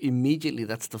what? so immediately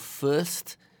that's the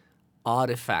first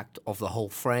artifact of the whole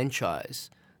franchise.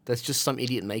 That's just some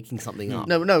idiot making something up.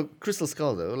 No, Crystal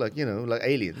Skull though, like like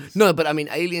aliens. No, but I mean,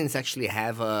 aliens actually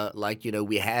have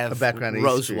we have A background in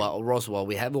history. Roswell.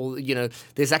 We have all,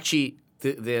 there's actually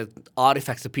the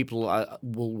artifacts that people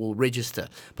will register.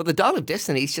 But the Dial of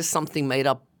Destiny is just something made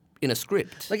up in a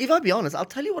script. Like, if I be honest, I'll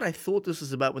tell you what I thought this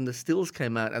was about when the stills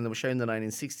came out and they were showing the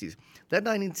 1960s. That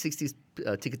 1960s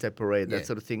ticker tape parade, that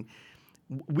sort of thing.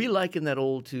 We liken that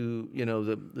all to,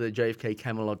 the JFK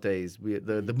Camelot days,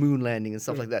 the moon landing and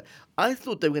stuff like that. I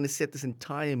thought they were going to set this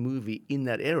entire movie in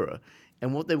that era.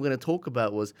 And what they were going to talk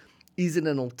about was, is it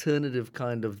an alternative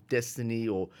kind of destiny,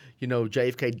 or,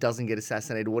 JFK doesn't get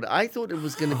assassinated? What I thought it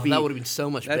was going to be. That would have been so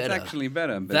much better. That's actually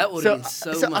better. But That would have been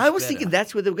so much I was better. thinking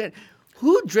that's where they were going.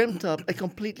 Who dreamt up a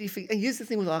completely? And here's the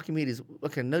thing with Archimedes.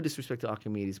 Okay, no disrespect to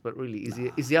Archimedes, but really,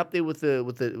 is he up there with the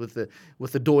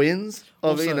doyens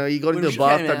of Also, he got when into we a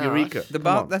bathtub came out, eureka? the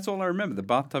Come on. that's all I remember, the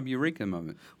bathtub eureka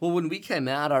moment. Well, when we came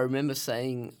out, I remember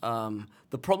saying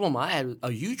the problem I had,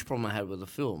 a huge problem I had with the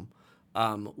film,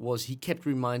 was he kept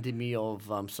reminding me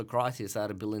of Socrates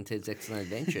out of Bill and Ted's Excellent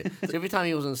Adventure. So every time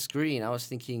he was on screen, I was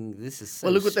thinking, this is so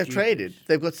Well, look what they've stupid. traded.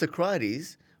 They've got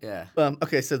Socrates. Yeah.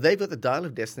 Okay, so they've got the Dial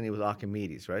of Destiny with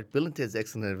Archimedes, right? Bill and Ted's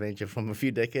Excellent Adventure from a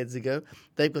few decades ago.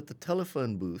 They've got the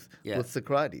telephone booth Yeah. with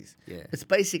Socrates. Yeah. It's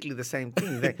basically the same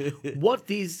thing. What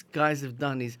these guys have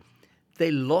done is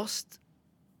they lost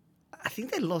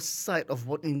sight of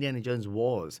what Indiana Jones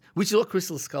was, which is what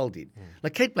Crystal Skull did.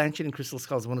 Like, Kate Blanchett in Crystal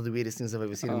Skull is one of the weirdest things I've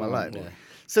ever seen in my life. yeah.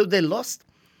 So they lost.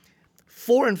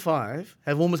 4 and 5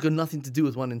 have almost got nothing to do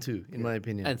with 1 and 2, in my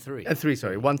opinion. And 3. And 3,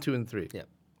 sorry. 1, 2, and 3. Yeah.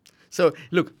 So,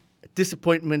 look,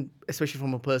 disappointment, especially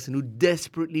from a person who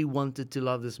desperately wanted to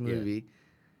love this movie.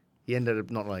 He ended up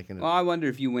not liking it. Well, I wonder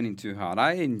if you went in too hard.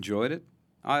 I enjoyed it.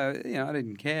 I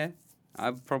didn't care.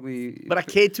 I probably. But I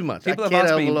cared too much. People I have cared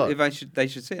asked a me lot. if they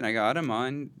should see it, and I go, I don't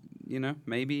mind.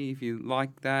 Maybe if you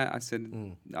like that. I said,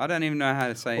 I don't even know how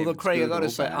to say. Although, if it's Craig, I good got or to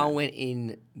say, bad. I went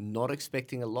in not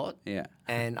expecting a lot. Yeah.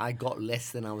 And I got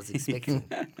less than I was expecting.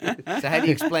 So how do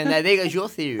you explain that? There goes your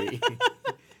theory.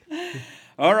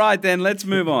 All right, then let's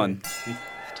move on.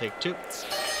 Take 2.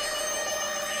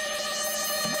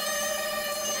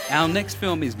 Our next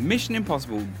film is Mission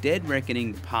Impossible: Dead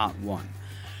Reckoning Part 1.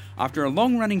 After a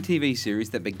long-running TV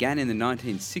series that began in the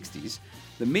 1960s,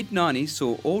 the mid-90s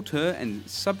saw author and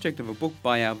subject of a book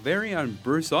by our very own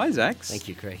Bruce Isaacs. Thank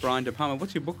you, Craig. Brian De Palma.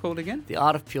 What's your book called again? The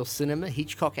Art of Pure Cinema,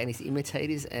 Hitchcock and His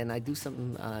Imitators, and I do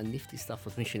some nifty stuff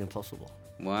with Mission Impossible.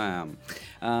 Wow.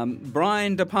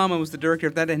 Brian De Palma was the director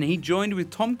of that, and he joined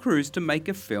with Tom Cruise to make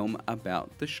a film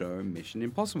about the show Mission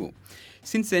Impossible.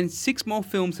 Since then, 6 more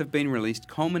films have been released,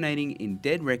 culminating in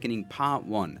Dead Reckoning Part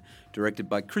 1, directed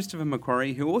by Christopher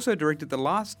McQuarrie, who also directed the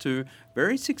last 2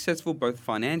 very successful both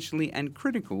financially and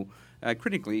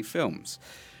critically films.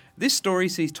 This story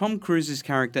sees Tom Cruise's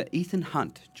character Ethan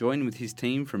Hunt join with his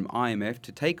team from IMF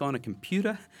to take on a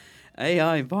computer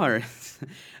AI virus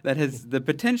that has the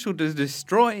potential to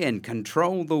destroy and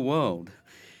control the world.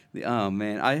 Oh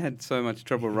man, I had so much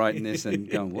trouble writing this and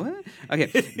going, what? Okay,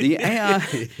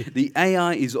 the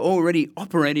AI is already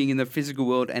operating in the physical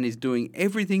world and is doing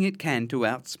everything it can to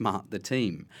outsmart the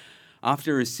team.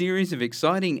 After a series of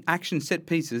exciting action set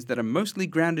pieces that are mostly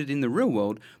grounded in the real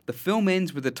world, the film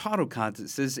ends with a title card that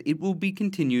says it will be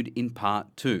continued in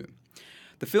Part 2.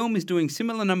 The film is doing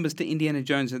similar numbers to Indiana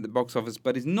Jones at the box office,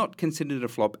 but is not considered a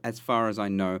flop as far as I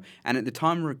know, and at the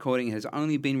time of recording has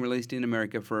only been released in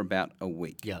America for about a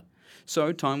week. Yeah.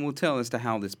 So time will tell as to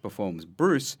how this performs.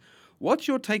 Bruce, what's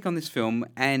your take on this film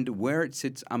and where it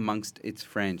sits amongst its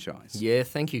franchise? Yeah,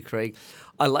 thank you, Craig.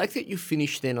 I like that you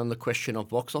finished then on the question of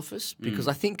box office, because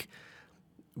I think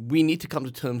we need to come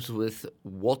to terms with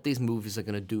what these movies are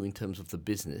going to do in terms of the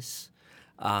business,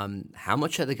 how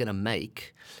much are they going to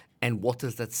make, and what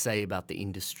does that say about the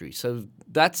industry? So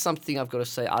that's something I've got to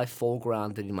say I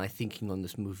foregrounded in my thinking on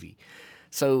this movie.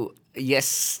 So,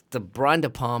 yes, the Brian De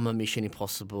Palma Mission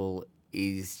Impossible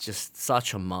is just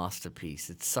such a masterpiece.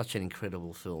 It's such an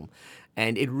incredible film.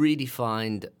 And it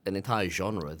redefined an entire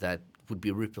genre that would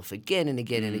be ripped off again and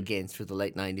again and again through the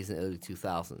late 90s and early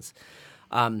 2000s.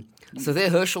 So there,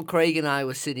 Herschel, Craig and I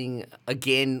were sitting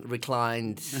again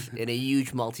reclined in a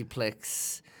huge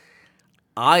multiplex.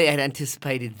 I had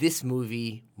anticipated this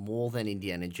movie more than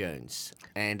Indiana Jones,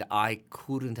 and I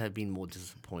couldn't have been more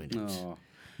disappointed. Oh.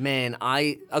 Man,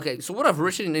 okay, so what I've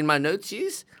written in my notes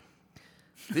is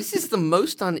This is the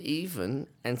most uneven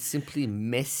and simply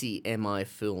messy MI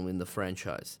film in the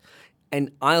franchise.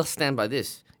 And I'll stand by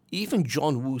this. Even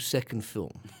John Woo's second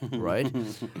film, right?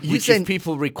 Which if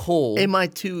people recall...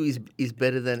 MI2 is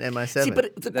better than MI7. See,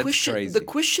 but crazy. the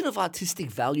question of artistic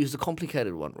value is a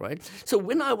complicated one, right? So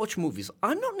when I watch movies,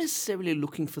 I'm not necessarily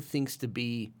looking for things to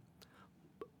be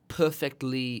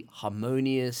perfectly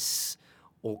harmonious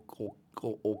or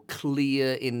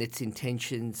clear in its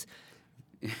intentions.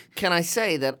 Can I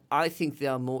say that I think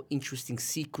there are more interesting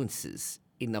sequences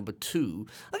in number 2?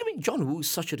 Like, I mean, John Woo's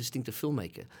such a distinctive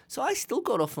filmmaker. So I still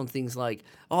got off on things like,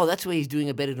 oh, that's where he's doing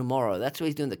A Better Tomorrow. That's where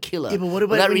he's doing The Killer. Yeah, but what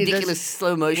about that when he ridiculous does-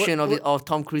 slow motion of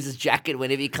Tom Cruise's jacket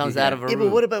whenever he comes out of a Yeah, room?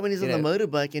 but what about when he's on You the know?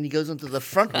 motorbike and he goes onto the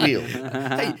front wheel?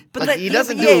 Hey, but Like, that- he yeah,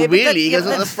 doesn't but do a yeah, but wheelie, that- he yeah, goes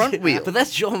on the that's- front wheel. But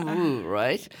that's John Woo,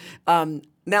 right?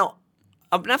 Now,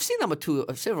 I've seen number 2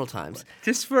 several times.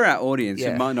 Just for our audience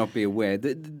Yeah. who might not be aware,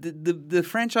 the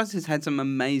franchise has had some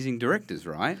amazing directors,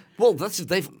 right? Well,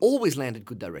 they've always landed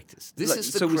good directors. This Like,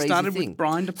 is the so we crazy started with thing.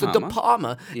 Brian De So Palma. De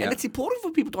Palma, Yeah. and it's important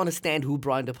for people to understand who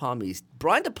Brian De Palma is.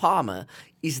 Brian De Palma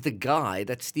is the guy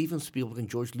that Steven Spielberg and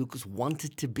George Lucas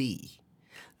wanted to be.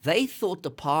 They thought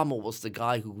De Palma was the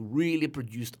guy who really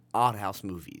produced art house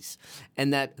movies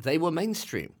and that they were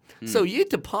mainstream. So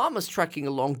De Palma's tracking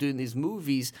along doing these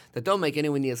movies that don't make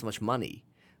anywhere near as much money,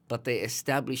 but they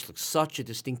established such a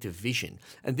distinctive vision.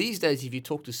 And these days, if you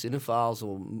talk to cinephiles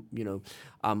or,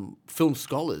 film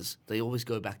scholars, they always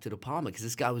go back to De Palma because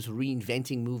this guy was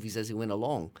reinventing movies as he went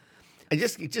along. And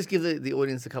just give the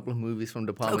audience a couple of movies from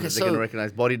De Palma Okay, that they're going to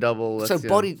recognize. Body Double. So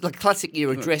that's, like classic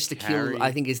era, Dress to Carrie. Kill,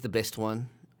 I think is the best one.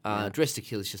 Dress to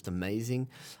Kill is just amazing.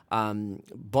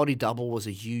 Body Double was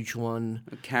a huge one.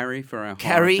 Carrie for our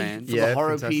Carrie horror fans. for Yeah, the horror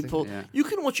fantastic. people. Yeah. You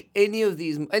can watch any of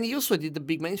these, and he also did the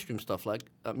big mainstream stuff like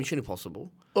Mission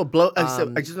Impossible. Oh, I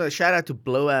just want to shout out to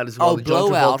Blowout as well. Oh, the John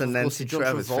Blowout, Travolta and of course, Nancy the John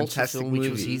Travis. Travolta Fantastic film, which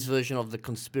was movie. his version of the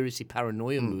conspiracy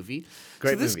paranoia movie.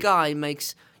 Great so this movie. guy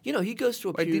makes, he goes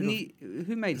through a Wait, period didn't he?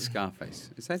 Who made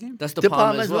Scarface? Is that him? That's De De Palma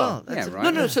Palma as as well. well. yeah, That's-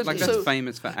 right. No, so that's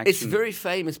famous for action. It's very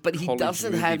famous, but he college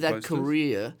doesn't movie have that posters.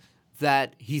 career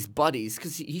that his buddies,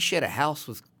 because he shared a house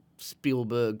with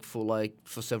Spielberg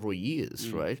for several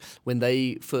years, right? When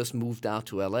they first moved out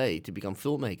to LA to become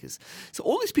filmmakers. So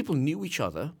all these people knew each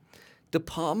other. De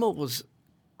Palma was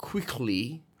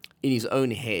quickly, in his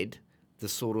own head,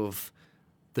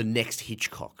 the next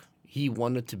Hitchcock. He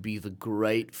wanted to be the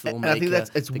great filmmaker, And I think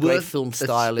it's the worth, great film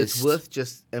stylist. It's worth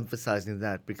just emphasizing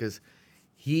that because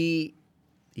he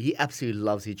absolutely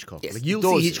loves Hitchcock. Yes, Like, you'll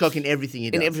adores see it. Hitchcock in everything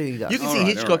he does. In everything he does. You can All see right,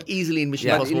 Hitchcock all right. easily in Mission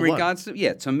But Impossible in 1. regards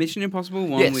to so Mission Impossible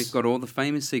 1, Yes. we've got all the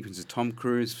famous sequences: Tom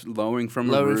Cruise lowering from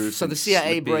a Lower- roof. so the and CIA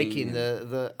slipping break-in,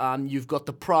 and- you've got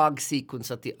the Prague sequence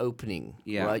at the opening,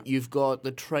 Yeah. right? You've got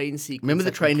the train sequence. Remember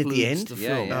the that train at the concludes end? The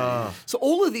Yeah, film. yeah. So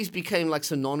all of these became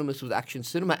synonymous with action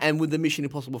cinema and with the Mission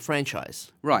Impossible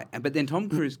franchise. Right, but then Tom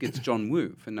Cruise gets John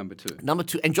Woo for number 2. Number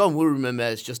 2, and John Woo, remember,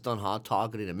 has just done Hard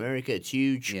Target in America. It's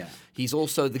huge. Yeah. He's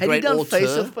also the Had he great done auteur. Face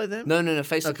Off by then? No.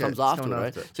 Face Off Okay, comes it's after, coming right?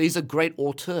 after. So he's a great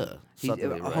auteur. He's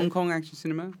suddenly, right? Hong Kong action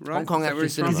cinema, right? Hong Kong Is that where action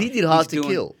he's from? cinema. Because he did Hard He's to doing-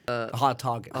 Kill. Hard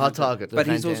Target. Hard Target. The But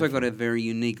Van he's also Damme got a film. very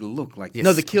unique look. Like Yes,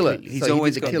 No, the killer. completely. he's So he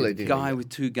always did the got killer, a didn't guy he? with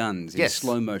 2 guns in Yes.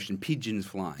 slow motion, pigeons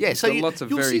flying. Yeah, He's so got lots of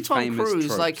you'll very see Tom famous Cruise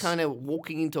tropes. kind of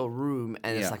walking into a room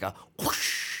and Yeah. it's like a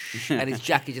whoosh, and his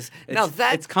jacket just now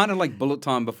that It's kind of like bullet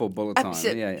time before bullet time.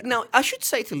 Yeah. Now I should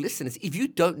say to listeners, if you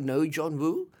don't know John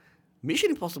Woo,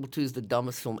 Mission Impossible 2 is the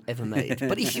dumbest film ever made.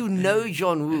 But if you know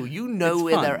John Woo, you know It's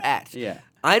where fun. they're at. Yeah.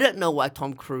 I don't know why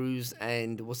Tom Cruise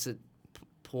and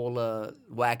Paula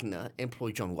Wagner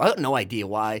employed John Woo. I have no idea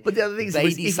why. But the other thing is, they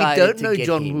if you decided don't to know get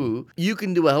John him. Woo, you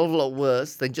can do a hell of a lot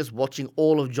worse than just watching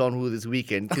all of John Woo this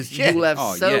weekend because Yeah. you will have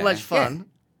Oh, so yeah. much fun.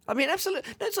 I mean, absolutely.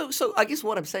 No, so I guess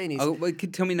what I'm saying is Oh, well,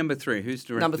 tell me number 3. Who's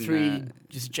directing number 3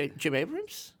 is Jim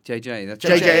Abrams. JJ. That's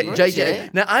JJ. right.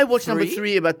 JJ. Now I watched number 3.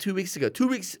 3 about 2 weeks ago.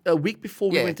 A week before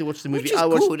we went to watch the movie. Which is I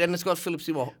watched. good, and it's got Philip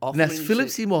Seymour Hoffman. Now Philip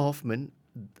Seymour Hoffman.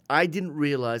 I didn't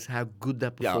realize how good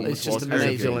that Yeah, performance it's just was as a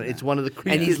amazing. villain. It's one of the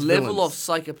creepiest And his level villains. of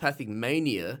psychopathic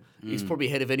mania is probably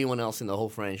ahead of anyone else in the whole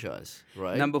franchise,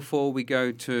 right? Number 4, we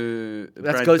go to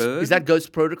That's Brad Ghost. Bird. Is that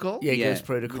Ghost Protocol? yeah, Yeah, Ghost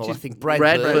Protocol. which I is think Brad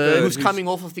Brad Bird, Bird, who's who's- coming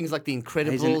off of things like The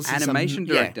Incredibles. He's an and some- animation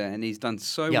yeah. director, and he's done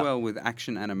so Yeah. well with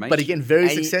action animation. But again, very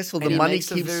And he- successful. and The he money makes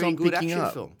a keeps very on good picking action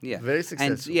up. film. yeah, Very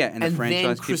successful. And the And franchise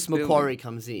then keeps Chris building. McQuarrie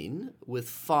comes in with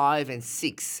 5 and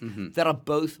 6 that are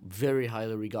both very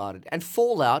highly regarded. And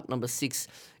Fallout, number 6,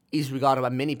 is regarded by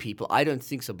many people. I don't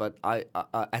think so, but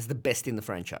as the best in the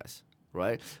franchise,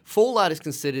 right? Fallout is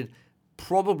considered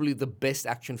probably the best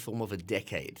action film of a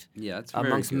decade. Yeah, it's very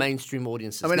amongst good. mainstream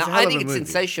audiences. I mean, it's now, a hell I of think a it's movie.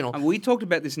 sensational. And we talked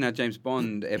about this in our James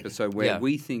Bond episode where Yeah.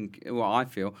 we think, well, I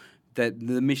feel that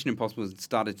the Mission Impossible has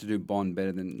started to do Bond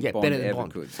better than Bond better than ever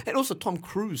Bond. could. And also, Tom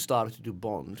Cruise started to do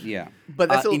Bond. Yeah. But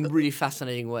that's all, in really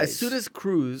fascinating ways. as soon as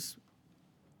Cruise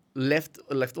left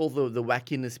all the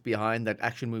wackiness behind that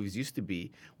action movies used to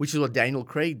be, which is what Daniel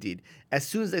Craig did. As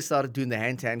soon as they started doing the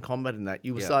hand-to-hand combat and that,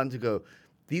 you were starting to go,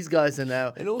 these guys are now...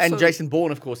 And And, also- Jason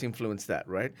Bourne, of course, influenced that,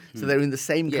 right? So they're in the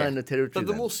same kind of territory. But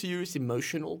the then. more serious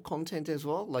emotional content as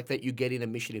well, like that you get in a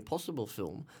Mission Impossible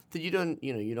film, that you don't,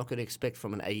 you're not going to expect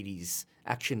from an 80s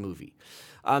action movie.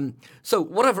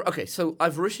 So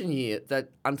I've written here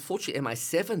that unfortunately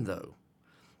MI7 though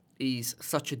is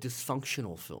such a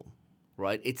dysfunctional film,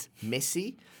 right? It's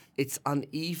messy, it's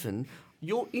uneven.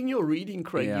 In your reading,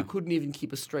 Craig, Yeah. you couldn't even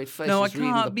keep a straight face No, I just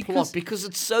reading can't the plot because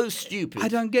it's so stupid. I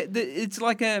don't get it's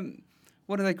like a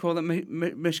what do they call it?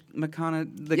 Machina,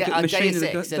 the Yeah, a machine, Deus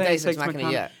Ex, a Deus Ex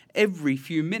Machina, yeah. Every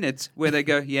few minutes, where they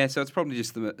go, yeah, so it's probably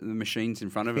just the machines in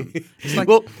front of them. It's like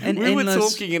Well, an we were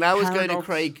endless talking, and I was going to paradox.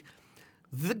 Craig.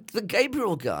 The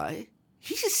Gabriel guy,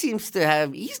 he just seems to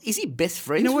have. Is he best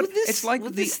friends You know what? with this? It's like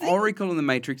with the this thing? Oracle in the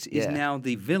Matrix is Yeah. now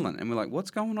the villain, and we're like,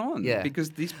 what's going on? Yeah.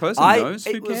 Because this person knows.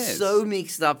 Who It cares? was so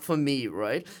mixed up for me,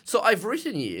 right? So I've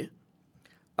written here.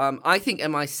 I think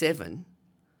MI7,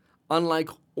 unlike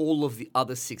all of the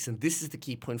other 6, and this is the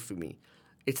key point for me,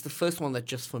 it's the first one that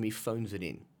just for me phones it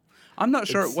in. I'm not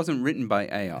sure it wasn't written by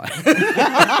AI.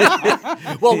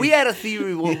 Well, we had a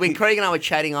theory when Craig and I were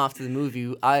chatting after the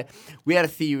movie. We had a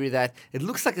theory that it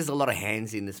looks like there's a lot of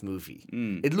hands in this movie.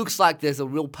 It looks like there's a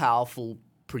real powerful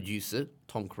producer,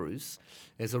 Tom Cruise.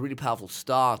 There's a really powerful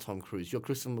star, Tom Cruise. You're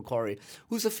Christopher McQuarrie,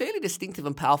 who's a fairly distinctive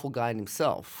and powerful guy in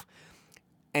himself.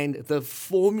 And the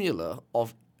formula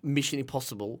of Mission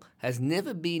Impossible has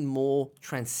never been more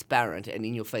transparent and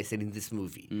in your face than in this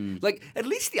movie. Like, at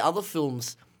least the other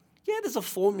films, yeah, there's a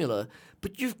formula,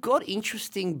 but you've got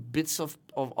interesting bits of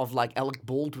like Alec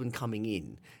Baldwin coming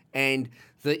in and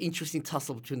the interesting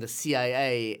tussle between the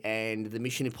CIA and the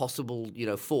Mission Impossible,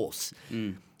 force.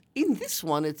 In this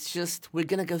one, it's just we're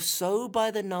going to go so by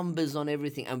the numbers on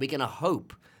everything, and we're going to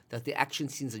hope that the action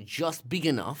scenes are just big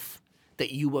enough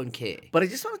that you won't care. But I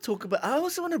just want to talk about. I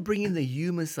also want to bring in the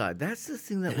humor side. That's the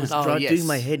thing that was Yes. doing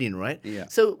my head in, right? Yeah.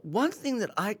 So one thing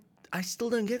that I still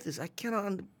don't get this. I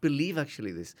cannot believe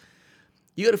actually this.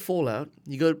 You go to Fallout.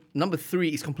 You go number 3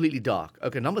 is completely dark.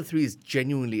 Okay, number 3 is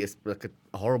genuinely like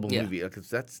a horrible movie. Like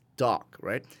that's dark,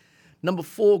 right? Number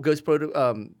 4 Ghost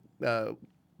Protocol.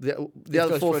 The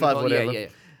other 4, 5, whatever. Yeah.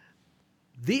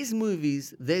 These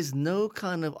movies, there's no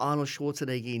kind of Arnold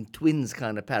Schwarzenegger in Twins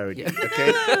kind of parody,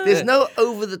 okay? There's no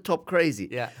over-the-top crazy.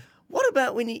 Yeah. What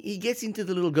about when he gets into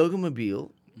the little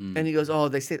Gogomobile and he goes,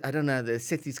 they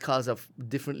set these cars up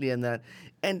differently and that.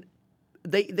 And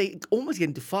they almost get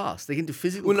into fast. They get into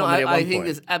physical Well, no, comedy at one I think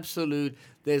point.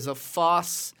 there's a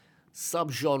farce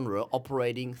subgenre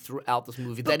operating throughout this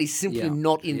movie that is simply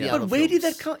not in the other But where did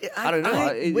that films. come? I don't know.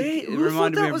 Who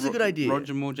thought that was a good idea?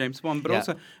 Roger Moore, James Bond, but Yeah.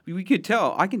 also we could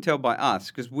tell. I can tell by us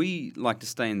because we like to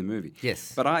stay in the movie.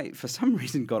 Yes. But I, for some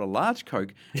reason, got a large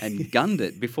Coke and gunned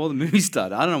it before the movie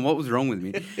started. I don't know what was wrong with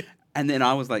me. And then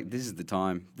I was like, "This is the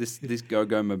time. This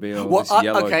go-go mobile, this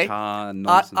yellow car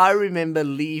nonsense." I remember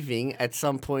leaving at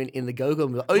some point in the Go-Go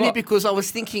Mobile, only because I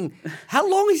was thinking, how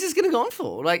long is this going to go on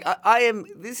for? Like,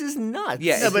 this is nuts.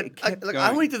 Yeah. No, but It kept I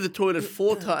going. went to the toilet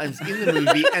 4 times in the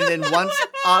movie and then once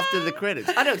after the credits.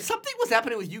 I know, something was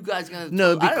happening with you guys going to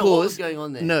No, I don't know what was because going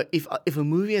on there. no, if a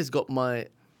movie has got my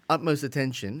utmost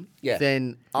attention, Yeah.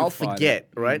 then I'll fight it. forget,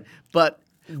 right? But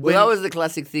Well, that was the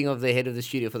classic thing of the head of the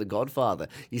studio for The Godfather.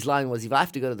 His line was, if I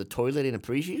have to go to the toilet in a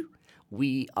preview,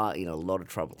 we are in a lot of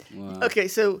trouble. okay,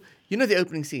 so you know the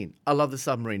opening scene. I love the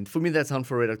submarine. For me, that's Hunt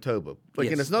for Red October. But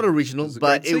again, Yes. it's not original, a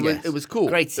but great it was cool.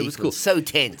 Great It sequence, was cool. so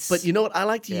tense. But you know what? I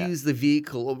like to Yeah. use the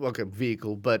vehicle,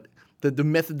 but the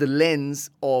method, the lens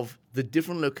of the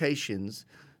different locations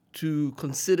to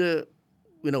consider,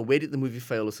 where did the movie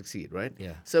fail or succeed, right?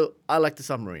 Yeah. So I like the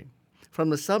submarine. From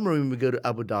the submarine, we go to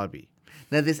Abu Dhabi.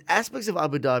 Now, there's aspects of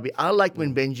Abu Dhabi. I like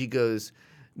when Benji goes,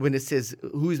 when it says,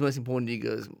 who is most important, he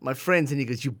goes, my friends, and he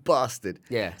goes, you bastard.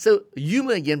 Yeah. So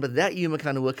humor again, but that humor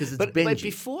kind of works because it's But Benji.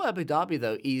 before Abu Dhabi,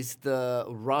 though, is the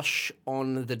rush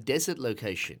on the desert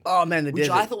location. Oh, man, the which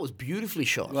desert. I thought was beautifully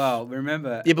shot. Well,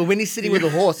 remember. Yeah, but when he's sitting with the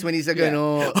horse, when he's like going,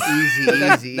 Yeah. easy,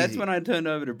 That's easy. when I turned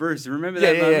over to Bruce. Remember Yeah,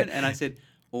 that yeah, moment? yeah. And I said,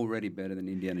 already better than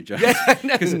Indiana Jones. Yeah,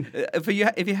 no. Because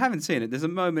if you haven't seen it, there's a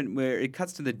moment where it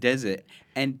cuts to the desert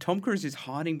and Tom Cruise is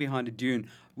hiding behind a dune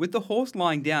with the horse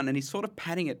lying down and he's sort of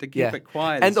patting it to keep it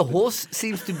quiet. And the horse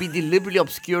seems to be deliberately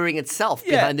obscuring itself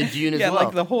behind the dune as well. Yeah,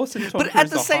 like the horse and Tom But Cruise at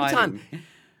the are same hiding. time,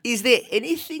 is there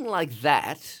anything like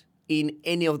that in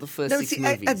any of the first 6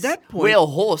 movies? At that point, where a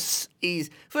horse is...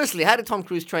 Firstly, how did Tom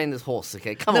Cruise train this horse?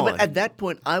 Okay, come on. But at that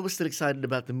point, I was still excited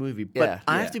about the movie. But Yeah.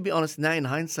 I have to be honest, now in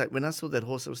hindsight, when I saw that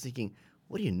horse, I was thinking,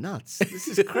 what are you, nuts? This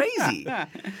is crazy.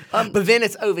 But then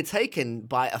it's overtaken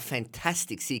by a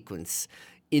fantastic sequence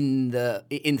in the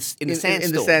sandstorm.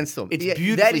 In the sandstorm. It's Yeah, that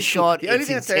beautifully is shot. true. The only it's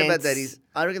thing I'd say about that intense. is,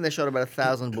 I reckon they shot about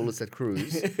 1,000 bullets at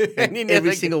Cruise, And he and never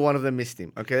every single one of them missed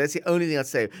him. Okay, that's the only thing I'd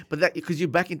say. But that because you're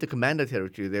back into Commando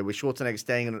territory there, where Schwarzenegger's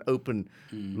staying in an open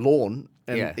lawn,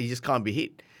 and Yeah. he just can't be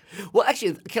hit. Well,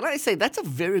 actually, can I say that's a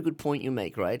very good point you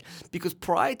make, right? Because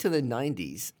prior to the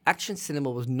 90s, action cinema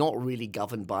was not really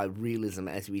governed by realism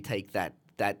as we take that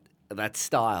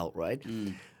style, right?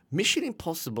 Mission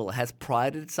Impossible has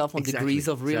prided itself on degrees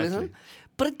of realism, exactly.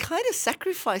 but it kind of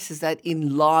sacrifices that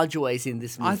in large ways in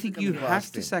this movie. I think you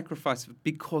have to sacrifice it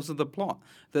because of the plot.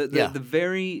 The Yeah.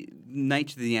 very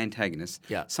nature of the antagonist,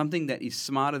 Yeah. something that is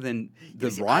smarter than the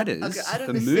see, writers, I don't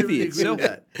the necessarily movie agree itself. with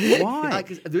that. Why?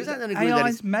 The reason I don't agree with that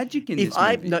AI's is magic in if this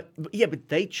I movie. no, yeah, but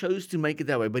they chose to make it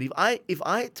that way. But if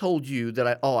I told you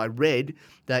that I read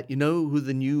that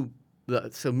who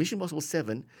so Mission Impossible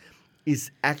 7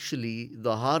 is actually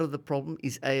the heart of the problem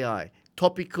is AI.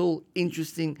 Topical,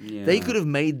 interesting. They Yeah. could have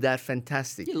made that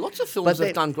fantastic. Yeah, lots of films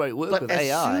have done great work but with as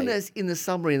AI. soon as in the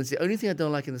submarine, it's the only thing I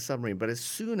don't like in the submarine, but as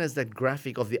soon as that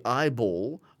graphic of the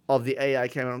eyeball of the AI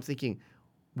came out, I'm thinking,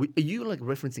 are you like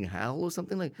referencing HAL or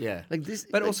something like? Yeah. Like this.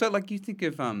 But like, also, like you think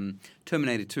of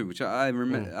Terminator 2, which I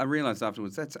realized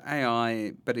afterwards, that's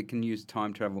AI, but it can use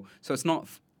time travel. So it's not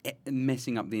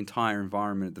messing up the entire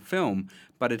environment of the film,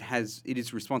 but it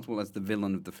is responsible as the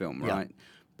villain of the film, Yeah. right?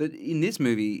 But in this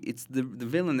movie, it's the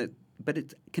villain but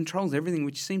it controls everything,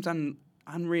 which seems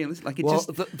unrealistic. Like it Well,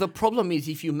 just the problem is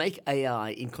if you make AI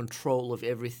in control of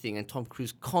everything and Tom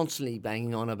Cruise constantly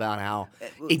banging on about how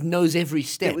it knows every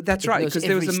step. Yeah, that's It right, knows because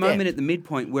there was a every moment step. at the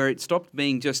midpoint where it stopped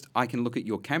being just I can look at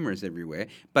your cameras everywhere,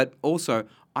 but also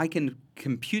I can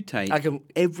computate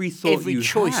every thought every you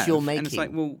choice have. you're And it's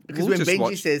like, making. well, because we'll when just Benji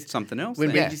watch says something else.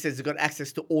 when then. Benji says he's got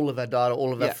access to all of our data,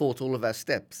 all of our Yeah. thoughts, all of our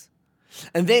steps.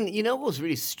 And then, you know what was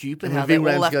really stupid? And How when they Vin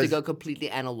all Rams have to goes- go completely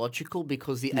analogical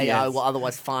because the AI Yes. will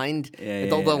otherwise find, Yeah,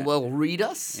 they'll read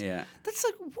us. Yeah. That's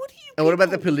like, what do you And what about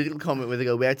the people- political comment where they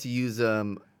go, we had to use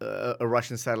a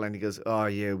Russian satellite? And he goes, oh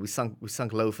yeah, we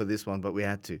sunk low for this one, but we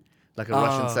had to, like a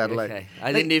Russian Oh, satellite. okay.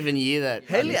 I didn't even hear that.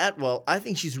 Haley Atwell, I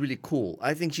think she's really cool.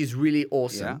 I think she's really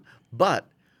awesome. Yeah. But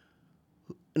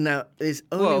now there's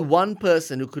only Well- one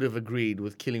person who could have agreed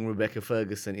with killing Rebecca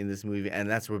Ferguson in this movie, and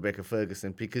that's Rebecca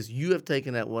Ferguson, because you have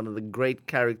taken out one of the great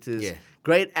characters, Yeah.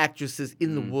 great actresses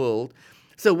in the world.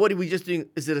 So what are we just doing?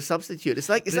 Is it a substitute? It's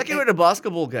like you're at a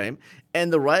basketball game,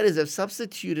 and the writers have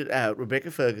substituted out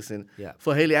Rebecca Ferguson Yeah.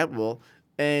 for Haley Atwell,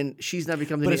 and she's now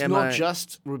become the But new it's MI. not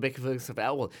just Rebecca Ferguson of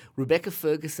Atwell. Rebecca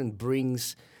Ferguson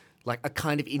brings like a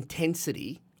kind of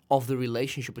intensity of the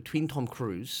relationship between Tom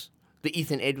Cruise, the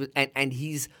Ethan Edwards, and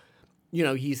his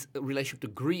relationship to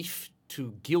grief,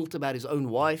 to guilt about his own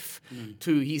wife,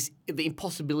 to the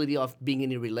impossibility of being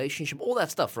in a relationship, all that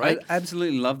stuff, right? I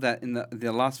absolutely love that in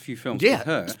the last few films Yeah, with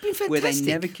her, it's been where they fantastic.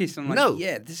 never kiss. I'm like, No.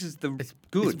 yeah, this is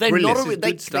good. They're brilliant. not This is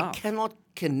they good stuff. cannot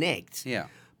connect. Yeah.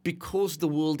 Because the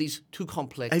world is too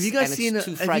complex. Have you guys and seen it's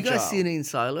her? too Have fragile. you guys seen her in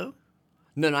Silo?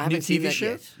 No, I New haven't seen TV that show?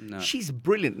 yet. No. She's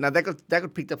brilliant. Now that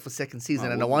got picked up for second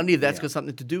season, and I well, wonder if that's yeah. got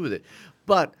something to do with it.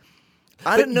 But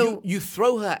I But don't know. You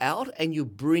throw her out and you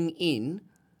bring in.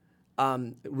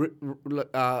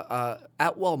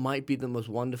 Atwell might be the most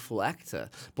wonderful actor,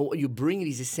 but what you bring in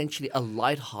is essentially a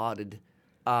light-hearted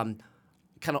kind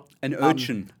of An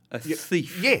urchin, a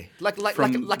thief. Yeah, like a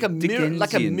from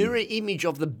Dickensian. mirror image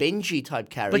of the Benji type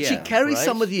character. But she Yeah, carries right?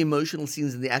 some of the emotional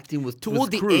scenes in the acting with toward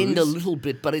with the Cruise. end a little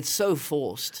bit, but it's so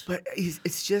forced. But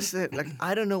it's just that, like,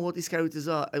 I don't know what these characters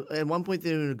are. At one point,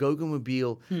 they're in a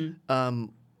Gogomobile,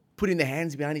 putting their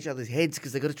hands behind each other's heads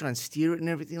because they got to try and steer it and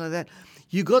everything like that.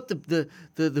 You got the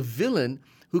villain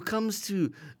who comes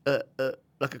to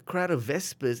like a crowd of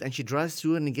Vespers, and she drives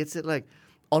through it and gets it like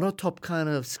on a top kind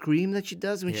of scream that she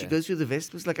does when she Yeah. goes through the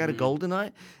Vespers, like out of Goldeneye.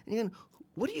 And you're going,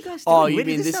 what are you guys doing? Oh, you Where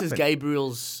did mean this is happen?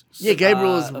 Gabriel's? Yeah,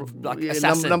 Gabriel's like yeah,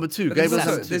 assassin. number two. But there's, Gabriel's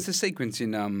also, number two. there's a sequence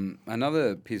in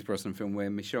another Pierce Brosnan film where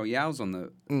Michelle Yeoh's on the.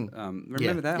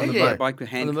 Remember that? Yeah, On the yeah. bike with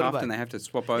On the handcuffed motorbike. and they have to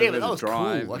swap over Yeah, but that to was cool.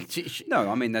 drive. Like, she- no,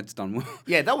 I mean, that's done well.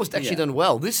 Yeah, that was actually Yeah. done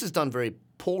well. This is done very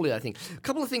poorly, I think. A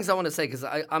couple of things I want to say, because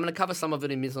I'm going to cover some of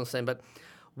it in mise en scène, but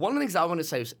one of the things I want to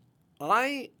say is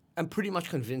I am pretty much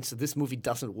convinced that this movie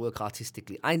doesn't work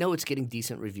artistically. I know it's getting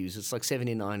decent reviews. It's like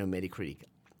 79 on Metacritic.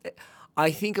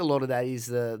 I think a lot of that is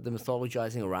the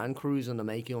mythologizing around Cruise and the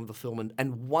making of the film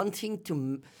and wanting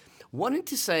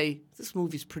to say this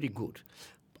movie's pretty good.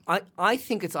 I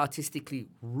think it's artistically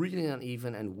really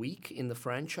uneven and weak in the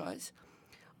franchise.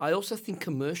 I also think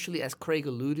commercially, as Craig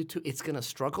alluded to, it's going to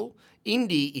struggle.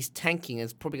 Indie is tanking and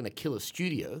it's probably going to kill a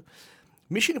studio.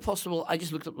 Mission Impossible, I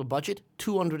just looked up the budget,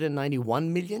 $291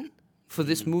 million for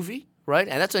this movie, right?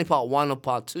 And that's only part one of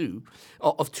part two,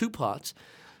 of two parts.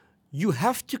 You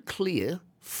have to clear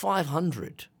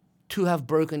 500 to have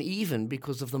broken even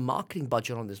because of the marketing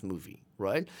budget on this movie,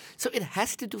 right? So it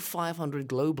has to do 500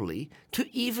 globally to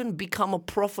even become a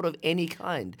profit of any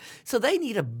kind. So they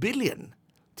need $1 billion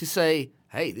to say,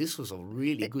 hey, this was a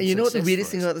really good You know what the success weirdest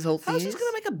for thing us. about this whole thing How's is? this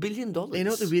going to make $1 billion? You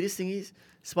know what the weirdest thing is?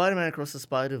 Spider-Man Across the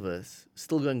Spider-Verse,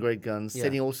 still going great guns,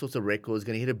 setting all sorts of records,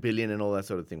 going to hit $1 billion and all that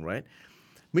sort of thing, right?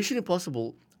 Mission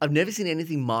Impossible, I've never seen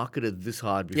anything marketed this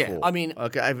hard before. Yeah, I mean,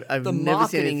 okay, I've the never seen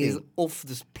marketing anything. is off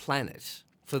this planet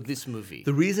for this movie.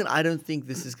 The reason I don't think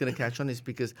this is going to catch on is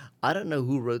because I don't know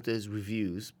who wrote those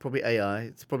reviews. Probably AI.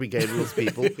 It's probably Gabriel's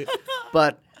people.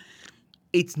 But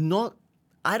it's not.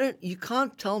 You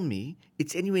can't tell me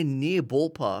it's anywhere near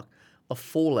ballpark of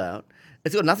Fallout.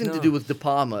 It's got nothing to do with De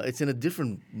Palma. It's in a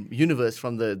different universe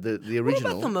from the original. What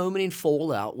about the moment in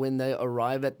Fallout when they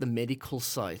arrive at the medical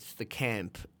site, the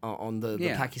camp on the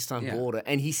Pakistan border,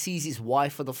 and he sees his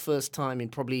wife for the first time in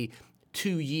probably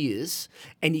 2 years,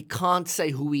 and he can't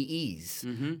say who he is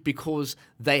because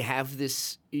they have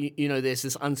this, there's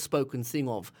this unspoken thing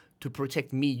of, to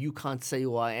protect me, you can't say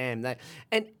who I am.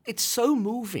 And it's so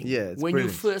moving. Yeah, it's when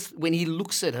brilliant. when he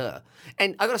looks at her.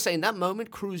 And I gotta say, in that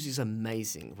moment, Cruise is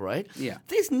amazing, right? Yeah.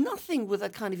 There's nothing with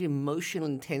that kind of emotional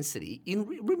intensity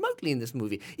remotely in this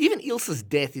movie. Even Ilsa's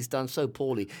death is done so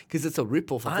poorly because it's a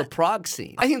ripoff of the Prague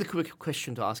scene. I think the quick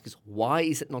question to ask is, why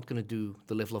is it not going to do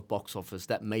the level of box office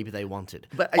that maybe they wanted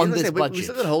But on this budget? we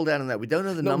still got to hold down on that. We don't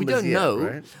know the No, we numbers don't yet, know.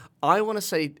 right? I want to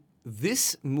say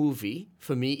this movie,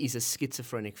 for me, is a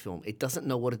schizophrenic film. It doesn't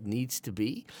know what it needs to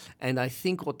be. And I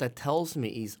think what that tells me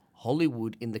is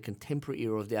Hollywood in the contemporary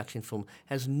era of the action film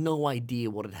has no idea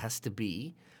what it has to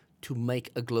be to make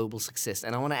a global success.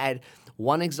 And I want to add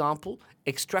one example.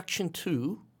 Extraction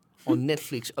 2 on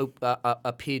Netflix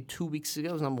appeared 2 weeks ago.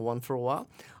 It was number one for a while.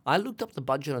 I looked up the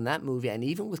budget on that movie, and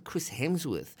even with Chris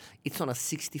Hemsworth, it's on a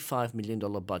 $65 million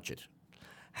budget.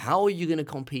 How are you going to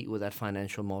compete with that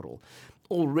financial model?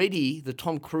 Already, the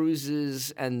Tom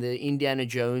Cruises and the Indiana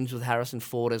Jones with Harrison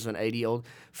Ford as an 80-year-old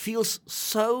feels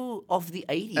so of the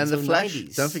 80s And the or Flash,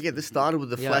 90s. don't forget, this started with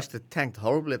the Flash that tanked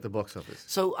horribly at the box office.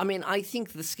 So, I mean, I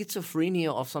think the schizophrenia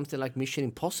of something like Mission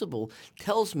Impossible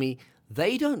tells me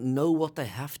they don't know what they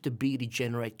have to be to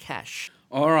generate cash.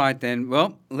 All right, then.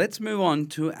 Well, let's move on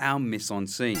to our mise en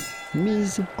scene.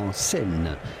 Mise en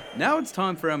scène. Now it's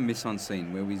time for our mise en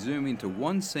scene, where we zoom into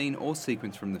one scene or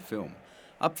sequence from the film.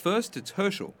 Up first, it's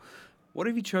Herschel. What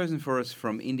have you chosen for us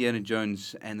from Indiana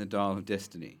Jones and the Dial of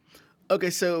Destiny?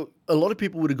 Okay, so a lot of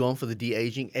people would have gone for the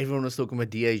de-aging. Everyone was talking about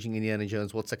de-aging Indiana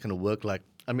Jones. What's that going to work like?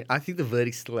 I mean, I think the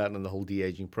verdict's still out on the whole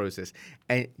de-aging process.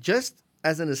 And just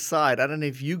as an aside, I don't know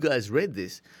if you guys read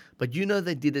this, but you know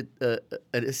they did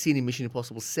a scene in Mission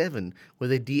Impossible 7 where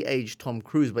they de-aged Tom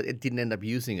Cruise, but it didn't end up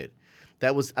using it.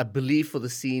 That was, I believe, for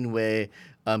the scene where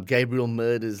Gabriel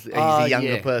murders. He's a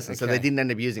younger person, so they didn't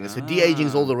end up using it. So de-aging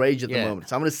is all the rage at the moment.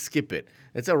 So I'm going to skip it.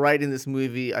 It's all right in this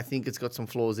movie. I think it's got some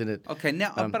flaws in it. Okay,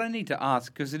 now, but I need to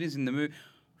ask, because it is in the movie.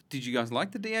 Did you guys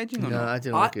like the de-aging or No, not? I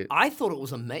didn't like it. I thought it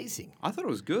was amazing. I thought it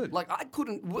was good. Like, I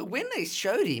couldn't... When they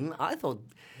showed him, I thought...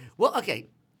 Well, okay,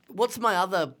 what's my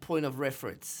other point of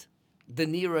reference? De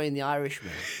Niro in The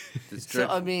Irishman. So,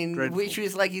 I mean, dreadful. which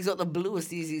is like he's got the bluest.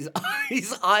 His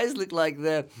eyes look like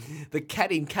the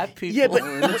cat in Cat People. Yeah, but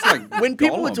It looks like when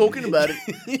people were Gollum. talking about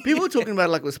it, people were talking about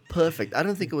it like it was perfect. I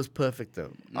don't think it was perfect,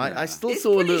 though. I still it's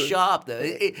saw a pretty little... sharp, though.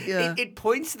 Yeah. It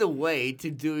points the way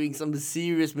to doing some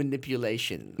serious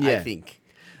manipulation, I Yeah. think.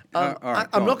 All right,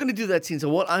 I'm go not on. going to do that scene. So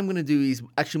what I'm going to do is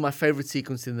actually my favorite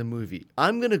sequence in the movie.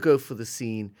 I'm going to go for the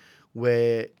scene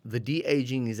where the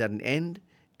de-aging is at an end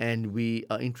and we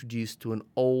are introduced to an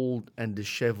old and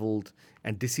disheveled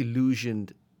and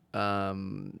disillusioned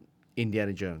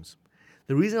Indiana Jones.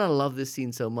 The reason I love this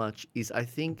scene so much is I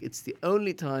think it's the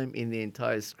only time in the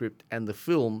entire script and the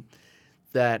film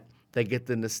that they get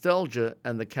the nostalgia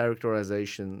and the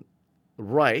characterization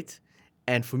right.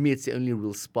 And for me, it's the only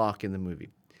real spark in the movie.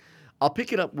 I'll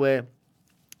pick it up where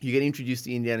you get introduced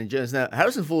to Indiana Jones. Now,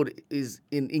 Harrison Ford is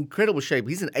in incredible shape.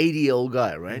 He's an 80-year-old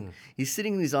guy, right? He's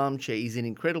sitting in his armchair. He's in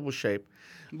incredible shape.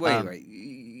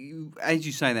 Wait. As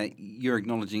you say that, you're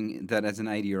acknowledging that as an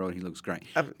 80-year-old, he looks great.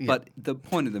 Yeah. But the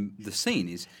point of the scene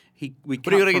is What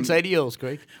do you got against 80-year-olds,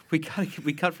 Greg? We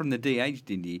cut from the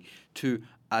de-aged Indy to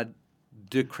a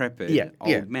decrepit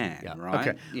old man, right?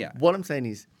 Okay. Yeah. What I'm saying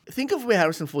is, think of where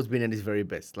Harrison Ford's been at his very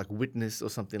best, like Witness or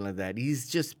something like that.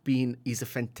 He's a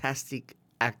fantastic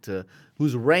actor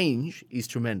whose range is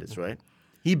tremendous, right?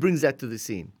 He brings that to the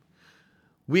scene.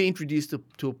 We're introduced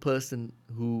to a person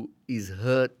who is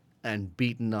hurt and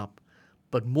beaten up.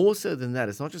 But more so than that,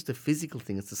 it's not just a physical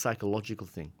thing, it's a psychological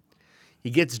thing. He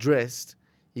gets dressed,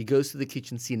 he goes to the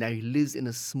kitchen scene. Now he lives in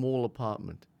a small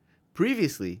apartment.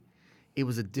 Previously, it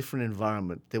was a different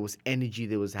environment. There was energy,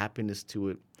 there was happiness to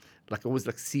it. Like always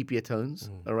like sepia tones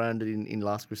around it in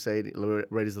Last Crusade,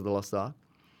 Raiders of the Lost Ark.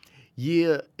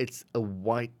 Here, it's a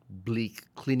white, bleak,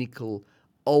 clinical,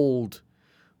 old,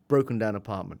 broken down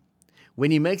apartment.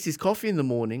 When he makes his coffee in the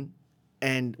morning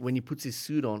and when he puts his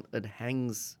suit on, it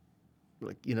hangs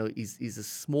like, he's a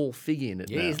small figure in it.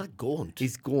 Yeah, now. he's like gaunt.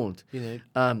 He's gaunt.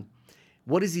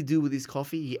 What does he do with his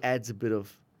coffee? He adds a bit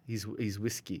of his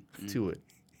whiskey to it.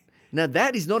 Now,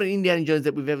 that is not an Indiana Jones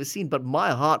that we've ever seen, but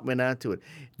my heart went out to it.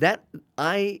 That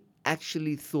I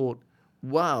actually thought,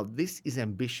 wow, this is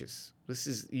ambitious.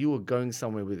 You are going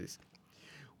somewhere with this.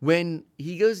 When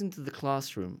he goes into the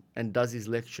classroom and does his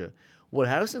lecture, what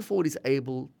Harrison Ford is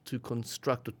able to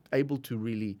construct, able to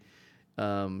really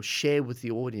share with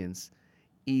the audience,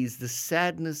 is the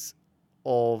sadness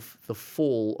of the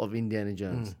fall of Indiana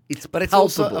Jones. It's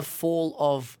also a fall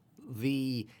of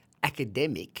the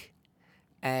academic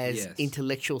as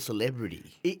intellectual celebrity.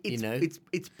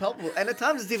 It's palpable, and at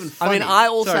times it's even funny. I mean, I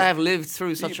also have lived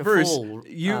through such a Bruce, fall.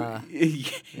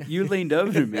 You leaned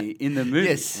over to me in the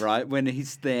movie, right? When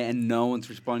he's there and no one's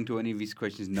responding to any of his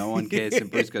questions, no one cares,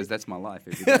 and Bruce goes, "That's my life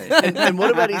every day." and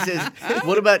what about he says?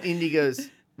 What about Indy goes?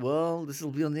 Well, this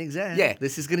will be on the exam. Yeah,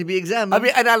 this is going to be examined. I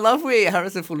mean, and I love where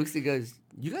Harrison Ford looks and goes,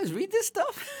 "You guys read this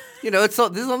stuff? This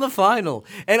is on the final."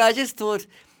 And I just thought,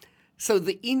 so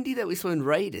the Indy that we saw in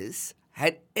Raiders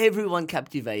had everyone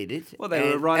captivated. Well, they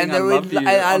were writing and I love you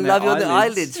on the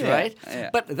eyelids, right? Yeah.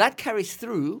 But that carries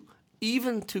through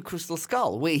even to Crystal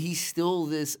Skull, where he's still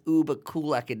this uber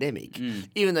cool academic,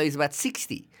 even though he's about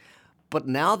 60. But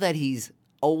now that he's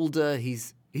older,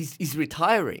 he's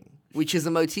retiring, which is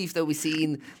a motif that we see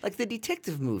in like the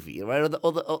detective movie, right,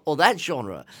 or that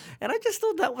genre. And I just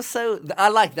thought that was so. I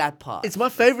like that part. It's my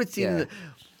favorite scene. Yeah.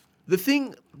 The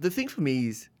thing for me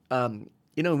is.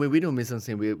 When we do a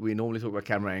mise-en-scene, we normally talk about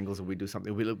camera angles, or we do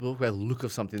something. We talk about the look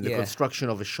of something, the construction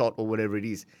of a shot, or whatever it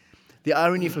is. The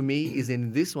irony for me is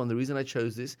in this one. The reason I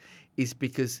chose this is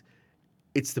because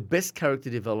it's the best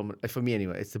character development for me,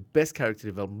 anyway. It's the best character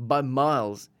development by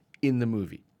miles in the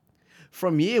movie.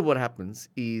 From here, what happens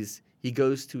is he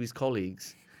goes to his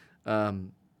colleagues,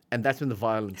 and that's when the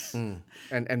violence and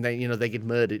they get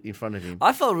murdered in front of him.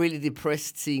 I felt really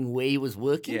depressed seeing where he was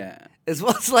working. Yeah. As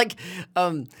well as like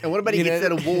and what about he gets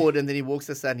that award and then he walks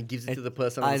aside and he gives it to the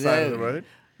person on the side of the road?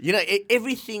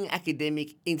 Everything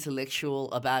academic, intellectual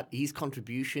about his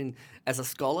contribution as a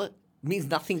scholar means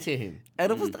nothing to him.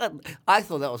 And it was I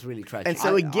thought that was really tragic. And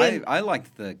so again, I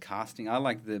liked the casting. I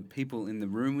liked the people in the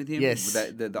room with him. Yes.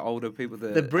 The older people,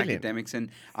 the academics. And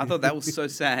I thought that was so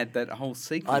sad, that whole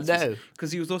sequence. I know.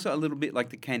 Because he was also a little bit like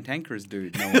the cantankerous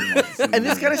dude no one wants. And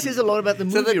this kind of says a lot about the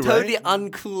movie, so the totally right?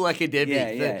 uncool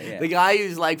academic. The guy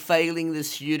who's like failing the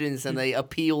students and they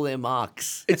appeal their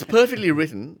marks. It's perfectly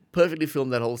written, perfectly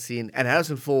filmed, that whole scene. And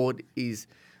Harrison Ford is,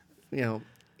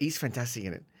 he's fantastic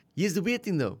in it. Here's the weird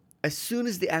thing, though. As soon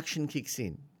as the action kicks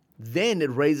in, then it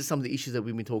raises some of the issues that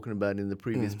we've been talking about in the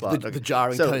previous part. The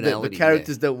jarring tonality. The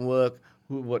characters don't work.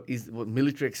 What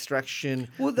military extraction?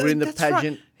 We're in the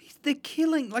pageant. Right. They're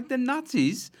killing, like the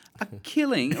Nazis are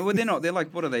killing. Well, they're not. They're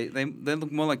like, what are they? They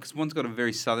look more like, because one's got a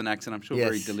very southern accent. I'm sure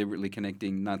very deliberately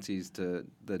connecting Nazis to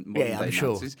the modern day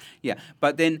Nazis. Yeah,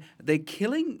 but then they're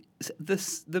killing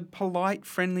the polite,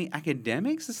 friendly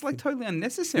academics. It's like totally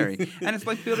unnecessary, and it's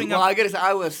like building up. I gotta say,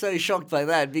 I was so shocked by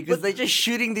that because they're just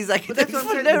shooting these academics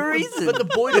for no reason. But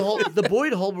the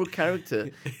Boyd Holbrook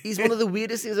character is one of the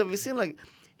weirdest things I've ever seen. Like,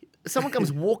 someone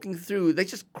comes walking through, they're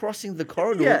just crossing the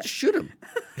corridor, just shoot him.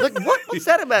 Like, what's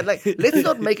that about? Like, let's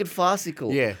not make it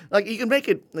farcical. Yeah. Like, you can make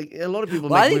it, like, a lot of people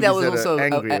Well, make I think that was movies also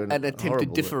an an attempt to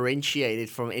differentiate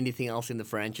it from anything else in the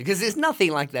franchise, because there's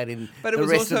nothing like that in but it the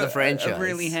was rest also of the franchise. a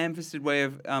really ham-fisted way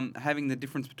of having the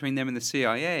difference between them and the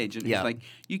CIA agent. It's like,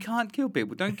 you can't kill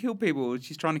people. Don't kill people.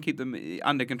 She's trying to keep them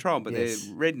under control, but they're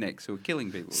rednecks who are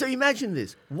killing people. So imagine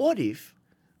this. What if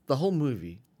the whole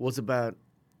movie was about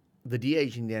the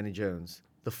de-age Indiana Jones,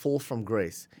 the fall from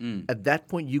grace. At that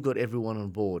point, you got everyone on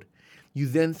board. You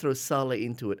then throw Sala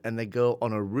into it, and they go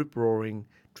on a rip-roaring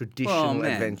traditional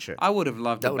adventure. I would have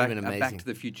loved That a would have been Back amazing. to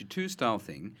the Future 2 style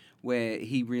thing where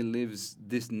he relives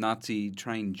this Nazi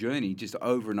train journey just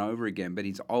over and over again, but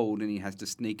he's old and he has to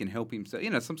sneak and help himself.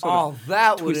 Some sort of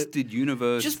that twisted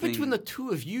universe Just thing. between the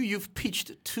two of you, you've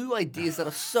pitched two ideas that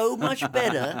are so much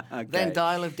better than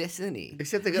Dial of Destiny.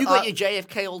 Except they go, you got your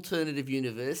JFK alternative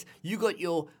universe. You got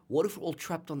your what if we're all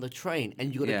trapped on the train,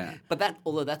 and you got but that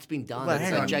although that's been done, Well, it's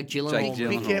hang like on. Jake Gyllenhaal. Jake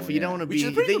Be Gyllenhaal, careful. You don't want to Which be. is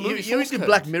a pretty good movie, You're Source into Code.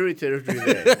 Black Mirror territory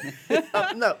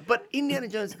there. No, but Indiana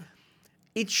Jones,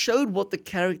 it showed what the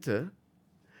character,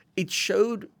 it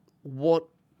showed what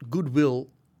goodwill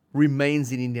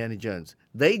remains in Indiana Jones.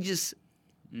 They just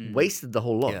wasted the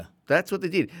whole lot. Yeah. That's what they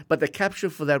did. But they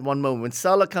captured for that one moment. When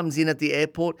Sala comes in at the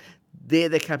airport, there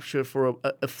they capture for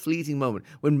a fleeting moment.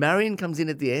 When Marion comes in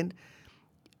at the end,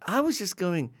 I was just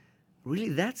going, really,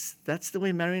 that's the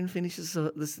way Marion finishes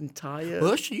this entire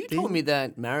Well, actually, you thing? told me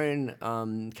that Marion,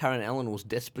 Karen Allen was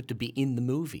desperate to be in the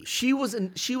movie. She was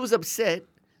upset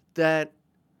that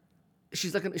she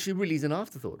really is an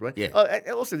afterthought, right? Yeah. Oh, and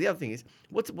also, the other thing is,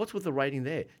 what's with the writing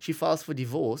there? She files for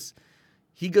divorce.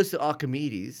 He goes to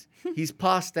Archimedes. He's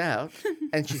passed out,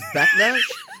 and she's back now.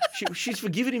 She's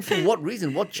forgiven him for what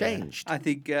reason? What changed? I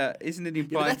think, isn't it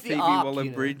implied that's the Phoebe arc,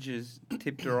 Waller-Bridge has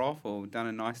tipped her off or done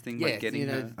a nice thing by Yeah, getting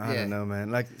her? I don't know, man.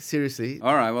 Like, seriously.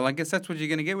 All right, well, I guess that's what you're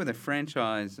going to get with a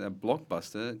franchise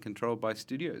blockbuster controlled by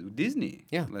Disney.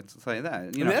 Yeah. Let's say that. I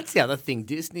mean, that's the other thing.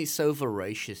 Disney's so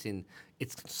voracious in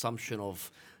its consumption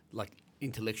of like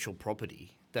intellectual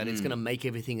property that it's going to make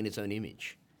everything in its own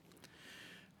image.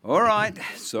 All right.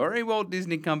 Sorry, Walt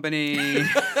Disney Company.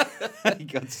 You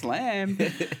got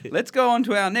slammed. Let's go on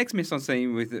to our next mise en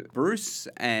scene with Bruce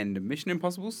and Mission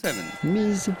Impossible 7.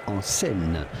 Mise en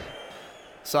scène.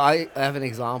 So I have an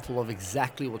example of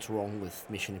exactly what's wrong with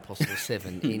Mission Impossible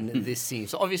 7 in this scene.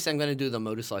 So obviously I'm going to do the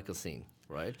motorcycle scene,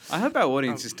 right? I hope our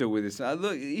audience is still with us.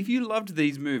 Look, if you loved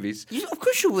these movies, Of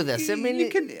course you're with us. I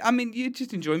mean, you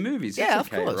just enjoy movies. Yeah, It's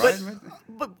of okay, course. right?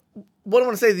 But what I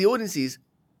want to say to the audience is,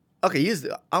 okay,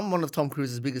 I'm one of Tom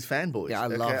Cruise's biggest fanboys. Yeah, I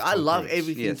okay? love I Tom love Cruise.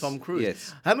 everything Yes, Tom Cruise.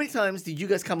 yes. How many times did you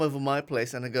guys come over my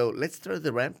place and I go, let's throw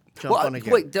the ramp, jump on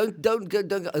again? Wait, don't go.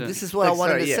 This is what I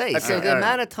wanted Sorry, to yeah. say. Okay, So the all right.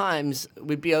 amount of times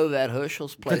we'd be over at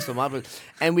Herschel's place or my place,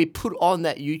 and we put on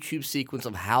that YouTube sequence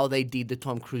of how they did the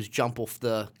Tom Cruise jump off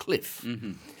the cliff.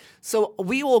 Mm-hmm. So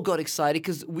we all got excited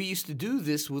because we used to do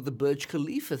this with the Burj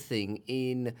Khalifa thing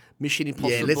in Mission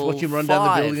Impossible. Yeah, let's watch him run down the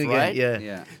 5, building right? again.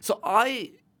 Yeah. So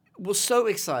I was so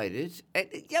excited. And,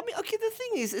 I mean, okay, the thing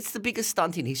is, it's the biggest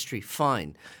stunt in history.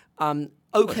 Fine.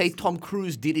 Okay, Tom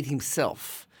Cruise did it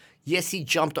himself. Yes, he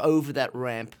jumped over that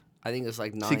ramp. I think it was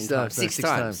like 9 Six times. times, no, 6 six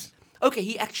times. times. Okay,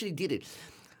 he actually did it.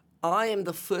 I am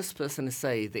the first person to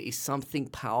say there is something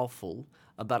powerful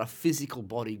about a physical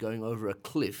body going over a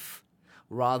cliff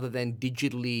rather than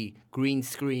digitally green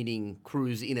screening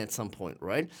Cruise in at some point,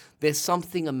 right? There's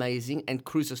something amazing, and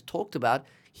Cruise has talked about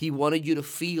he wanted you to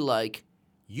feel like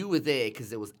you were there because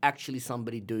there was actually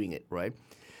somebody doing it, right?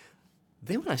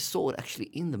 Then when I saw it actually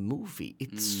in the movie,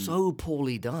 it's so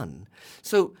poorly done.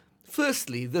 So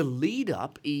firstly, the lead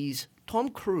up is Tom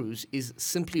Cruise is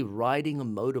simply riding a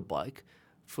motorbike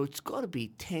for it's got to be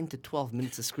 10 to 12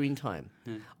 minutes of screen time.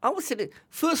 I would say that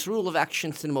first rule of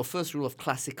action cinema, first rule of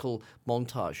classical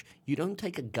montage, you don't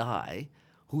take a guy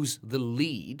who's the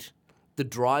lead, the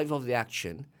drive of the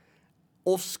action,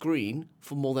 off screen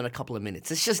for more than a couple of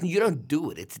minutes. It's just, you don't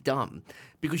do it. It's dumb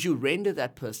because you render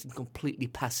that person completely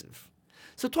passive.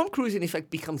 So Tom Cruise, in effect,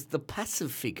 becomes the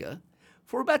passive figure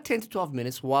for about 10 to 12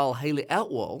 minutes while Hayley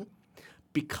Atwell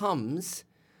becomes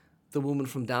the woman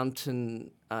from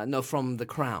from The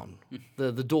Crown.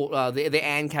 The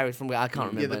Anne character from where I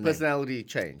can't remember Yeah, her the name. personality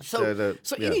changed. So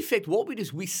in effect, what we do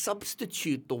is we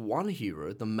substitute the one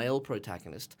hero, the male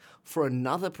protagonist, for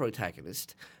another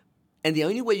protagonist. And the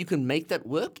only way you can make that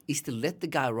work is to let the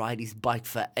guy ride his bike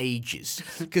for ages.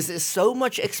 Because there's so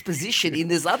much exposition in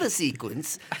this other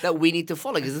sequence that we need to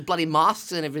follow. Because there's bloody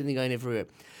masks and everything going everywhere.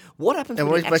 What happens And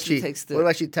when what he if actually she, takes the... what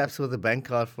if she taps with a bank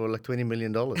card for like $20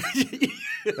 million?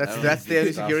 That's the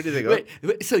only security they got.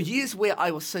 Wait, so here's where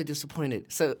I was so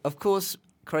disappointed. So, of course,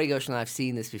 Craig Ocean and I have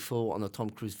seen this before on the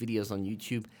Tom Cruise videos on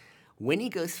YouTube. When he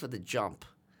goes for the jump,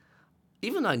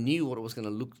 even though I knew what it was going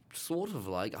to look sort of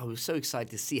like, I was so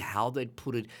excited to see how they'd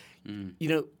put it. You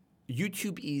know,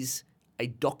 YouTube is a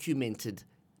documented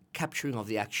capturing of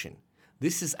the action.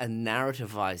 This is a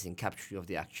narrativizing capturing of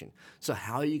the action. So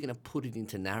how are you going to put it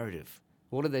into narrative?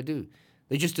 What do?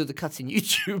 They just do the cuts in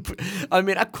YouTube. I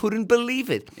mean, I couldn't believe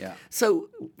it. Yeah. So,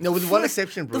 No, with one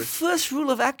exception, the Bruce. first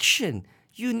rule of action,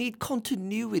 you need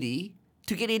continuity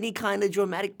to get any kind of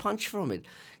dramatic punch from it.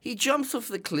 He jumps off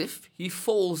the cliff. He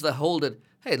falls. They hold it.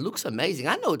 Hey, it looks amazing.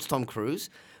 I know it's Tom Cruise.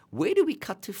 Where do we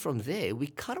cut to from there? We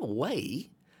cut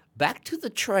away back to the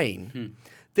train.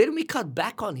 Then we cut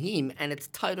back on him, and it's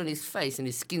tight on his face, and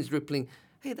his skin's rippling.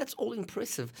 Hey, that's all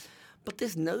impressive. But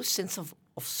there's no sense of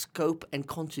scope and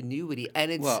continuity.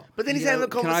 And it's But then he's You know, having a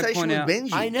can I conversation point with out-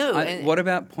 Benji. I know. and- What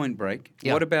about Point Break?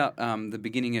 Yeah. What about the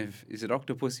beginning of, is it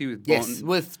Octopussy with yes, Bond?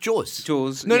 with Jaws.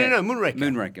 Jaws? No, yeah. no, Moonraker.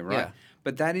 Moonraker, right. Yeah.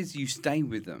 But that is, you stay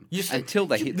with them You say- until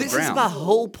they hit the This ground. is my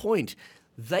whole point.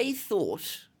 They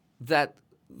thought that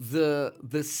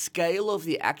the scale of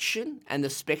the action and the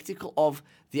spectacle of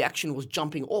the action was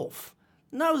jumping off.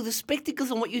 No, the spectacle's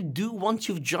on what you do once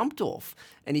you've jumped off.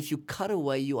 And if you cut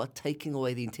away, you are taking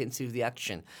away the intensity of the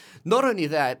action. Not only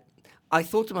that, I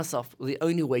thought to myself, well, the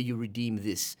only way you redeem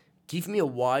this, give me a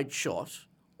wide shot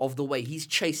of the way he's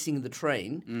chasing the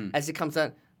train as it comes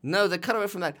down. No, they cut away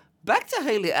from that. Back to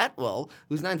Haley Atwell,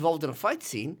 who's now involved in a fight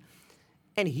scene,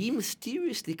 and he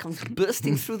mysteriously comes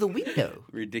bursting through the window.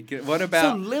 Ridiculous. What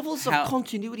about So levels of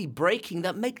continuity breaking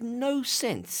that make no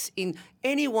sense in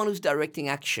anyone who's directing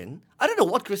action. I don't know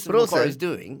what Christopher But also, McQuarrie is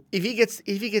doing. If he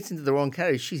gets into the wrong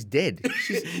carriage, she's dead.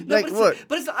 She's No, like but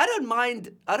what? I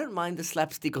don't mind the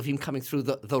slapstick of him coming through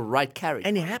the right carriage.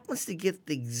 And he happens to get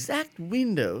the exact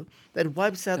window that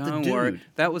wipes out the Don't dude. worry.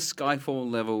 That was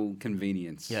Skyfall level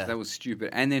convenience. Yeah. That was stupid.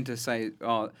 And then to say,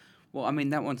 oh, well, I mean,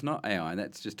 that one's not AI.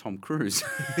 That's just Tom Cruise.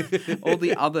 All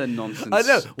the other nonsense. I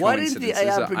know. Why didn't the coincidences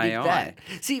AI are predict that?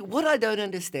 See, what I don't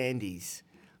understand is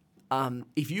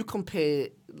if you compare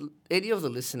any of the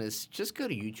listeners, just go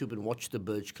to YouTube and watch the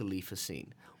Burj Khalifa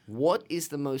scene. What is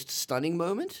the most stunning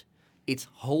moment? It's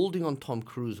holding on Tom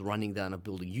Cruise running down a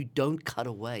building. You don't cut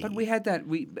away. But we had that.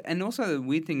 And also the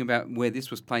weird thing about where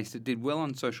this was placed, it did well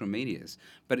on social medias,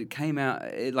 but it came out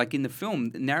like in the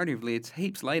film narratively, it's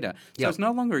heaps later, so Yep. it's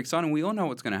no longer exciting. We all know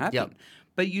what's going to happen. Yep.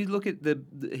 But you look at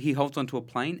he holds onto a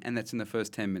plane, and that's in the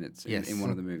first 10 minutes Yes. in one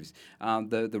of the movies.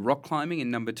 The rock climbing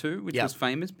in number 2, which Yep. was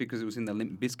famous because it was in the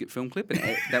Limp Bizkit film clip, and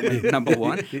that went number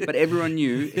 1. But everyone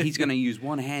knew he's going to use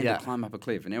one hand Yeah. to climb up a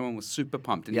cliff, and everyone was super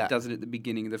pumped, and Yeah. he does it at the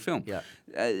beginning of the film. Yeah.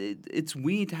 It's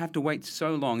weird to have to wait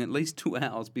so long, at least 2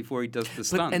 hours before he does the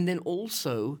stunt. And then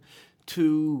also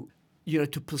to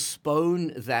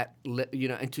postpone that,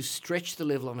 and to stretch the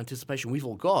level of anticipation we've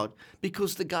all got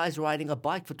because the guy's riding a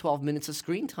bike for 12 minutes of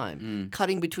screen time,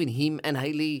 cutting between him and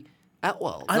Haley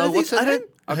Atwell. I don't what's think her name?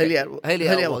 Haley Atwell. Haley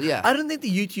Atwell, yeah. I don't think the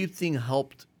YouTube thing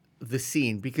helped the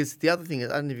scene because the other thing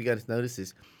is, I don't know if you guys noticed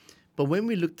this, but when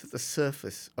we looked at the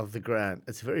surface of the ground,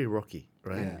 it's very rocky,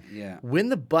 right? Yeah. When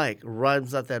the bike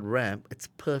rides up that ramp, it's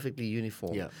perfectly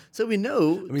uniform. Yeah. So we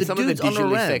know I mean, the some of the dude's on a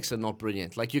visual ramp. effects are not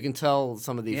brilliant. Like, you can tell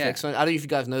some of the Yeah. effects. I don't know if you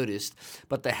guys noticed,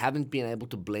 but they haven't been able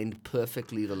to blend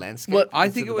perfectly the landscape. Well, I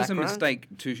into think the it was background. a mistake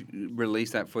to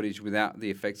release that footage without the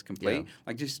effects complete. Yeah.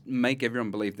 Like, just make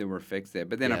everyone believe there were effects there.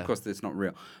 But then, Yeah. of course, that's not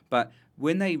real. But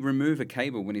when they remove a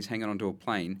cable when he's hanging onto a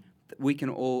plane, we can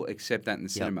all accept that in the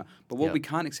cinema. But what Yep. we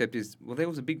can't accept is, well, there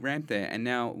was a big ramp there, and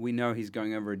now we know he's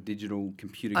going over a digital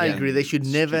computer I game. agree. They should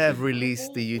never Stupid. have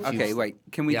released the YouTube. Okay, wait.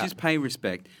 Can we Yeah. just pay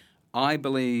respect? I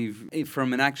believe,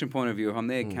 from an action point of view, if I'm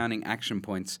there counting action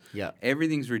points, Yeah.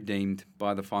 everything's redeemed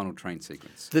by the final train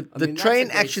sequence. The I mean, that's train a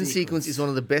great action sequence sequence. is one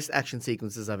of the best action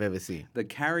sequences I've ever seen. The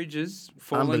carriages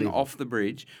falling Unbelievable. off the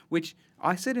bridge, which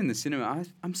I said in the cinema,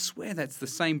 I swear that's the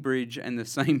same bridge and the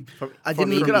same. I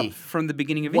didn't look it up. From the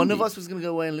beginning of One Indy. of us was going to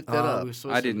go away and look that up.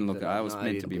 I didn't look it. I was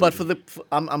meant to be. But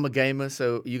I'm a gamer,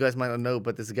 so you guys might not know,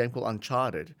 but there's a game called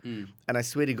Uncharted, and I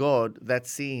swear to God, that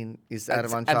scene is out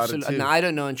of Uncharted 2. Now, I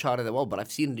don't know Uncharted that well, but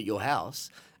I've seen it at your house,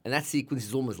 and that sequence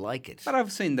is almost like it. But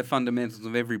I've seen the fundamentals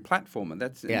of every platformer.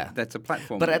 That's a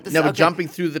platformer. But at the No, but okay. jumping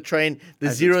through the train, the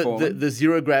As it's zero, falling. the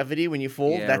zero gravity when you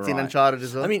fall, Yeah, that's in right. Uncharted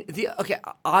as well. I mean,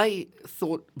 I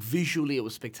thought visually it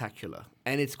was spectacular,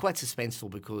 and it's quite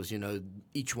suspenseful because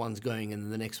each one's going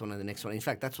and the next one and the next one. In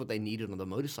fact, that's what they needed on the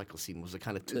motorcycle scene was a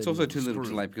kind of. it's also too little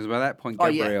too late because by that point, Oh,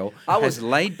 yeah. Gabrielle I was- has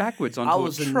laid backwards onto I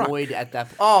was a truck. annoyed at that.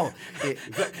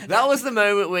 That was the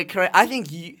moment where I think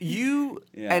you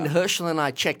Yeah. and Herschel and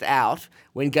I checked out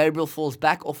when Gabriel falls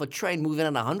back off a train moving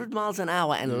at 100 miles an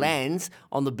hour and lands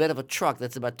on the bed of a truck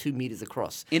that's about 2 meters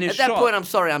across. In a At that shot- point, I'm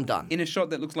sorry, I'm done. In a shot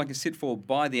that looks like a sit fall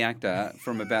by the actor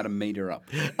from about a meter up.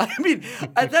 I mean,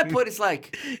 at that point, it's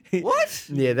like, what?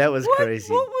 yeah, that was What?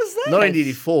 crazy. What was that? Not only did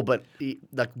he fall, but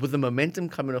like with the momentum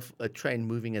coming off a train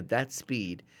moving at that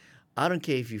speed, I don't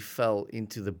care if you fell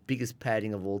into the biggest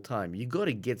padding of all time. You got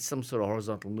to get some sort of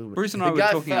horizontal movement. Bruce and The I were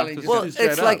guy talking fell after and the just Well, flew straight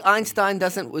it's like up. Einstein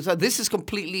doesn't. So this is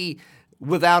completely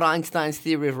without Einstein's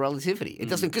theory of relativity. It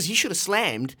doesn't, because he should have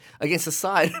slammed against the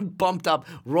side, bumped up,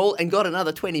 rolled, and got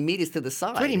another 20 meters to the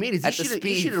side. 20 meters. At He the should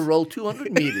speed. have rolled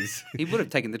 200 meters. He would have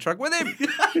taken the truck with him.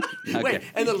 Okay. Wait,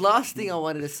 and the last thing I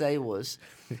wanted to say was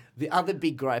the other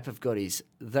big gripe I've got is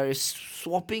they're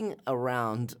swapping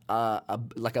around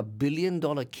like $1 billion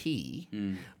key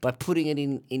by putting it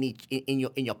in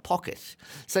your pocket.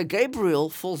 So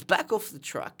Gabriel falls back off the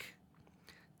truck,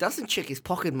 doesn't check his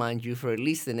pocket, mind you, for at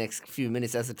least the next few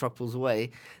minutes as the truck pulls away,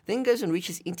 then goes and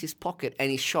reaches into his pocket and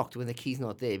he's shocked when the key's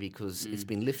not there because it's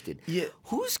been lifted. Yeah.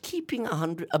 Who's keeping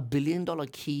 $1 billion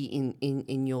key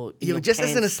in your Yeah, but just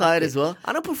as an pants aside pocket? as well,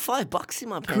 I don't put $5 in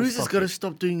my pants Cruz has pocket. got to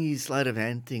stop doing his sleight of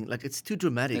hand thing. Like, it's too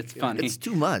dramatic. It's funny. It's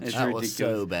too much. It's That was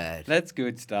ridiculous. so bad. That's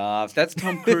good stuff. That's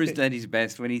Tom Cruise at his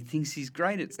best when he thinks he's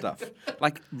great at stuff.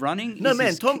 Like running. No, is man,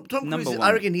 his Tom number Cruise, one.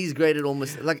 I reckon he's great at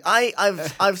almost... Like,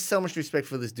 I've so much respect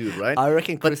for this dude, right? I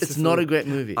reckon But it's not a great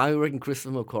movie. I reckon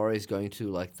Christopher McQuarrie is going to,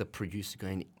 like, the producer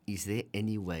going, is there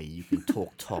any way you can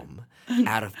talk Tom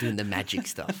out of doing the magic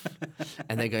stuff?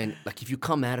 And they're going, like, if you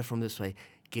come at it from this way,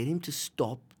 get him to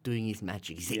stop doing his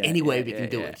magic. Is there Yeah, any way yeah, we can yeah,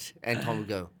 do yeah. it? And Tom would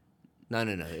go, no.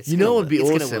 It's You know gonna what would be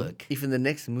work. It's gonna awesome? work. If in the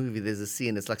next movie there's a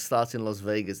scene, it's like starts in Las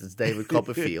Vegas, it's David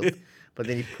Copperfield, but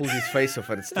then he pulls his face off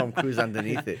and it's Tom Cruise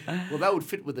underneath it. Well, that would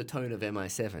fit with the tone of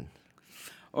MI7.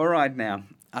 All right, now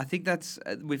I think that's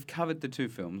we've covered the two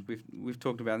films. We've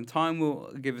talked about them. Time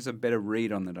will give us a better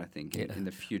read on it. I think in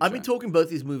the future. I've been talking both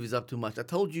these movies up too much. I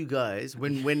told you guys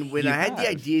when I had the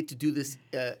have. idea to do this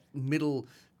middle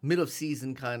of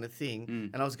season kind of thing,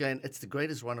 and I was going, it's the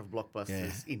greatest run of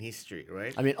blockbusters in history,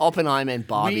 right? I mean, Oppenheimer and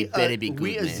Barbie better be good,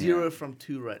 We are man. 0 from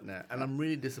 2 right now, and I'm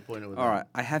really disappointed with All that. right,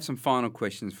 I have some final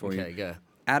questions for Okay, you. go.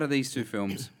 Out of these two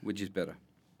films, which is better?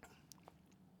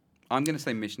 I'm going to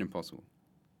say Mission Impossible.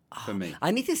 For me,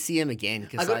 I need to see him again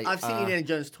because I've seen Indiana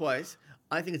Jones twice.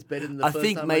 I think it's better than the I first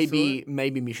think time maybe I saw it.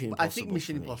 maybe Mission Impossible. I think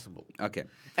Mission for me. Impossible, okay.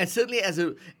 and certainly as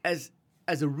a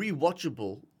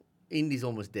rewatchable, Indy's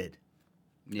almost dead.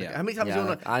 Yeah. How many times Yeah, you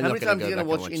want I'm How not many gonna times go are you back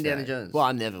gonna and watch Indiana that. Jones? Well,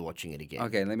 I'm never watching it again.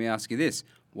 Okay, let me ask you this.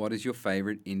 What is your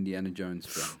favorite Indiana Jones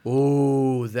film?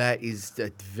 Oh, that is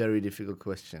a very difficult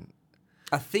question.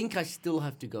 I think I still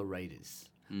have to go Raiders,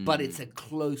 but it's a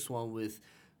close one with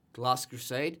Last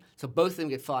Crusade. So both of them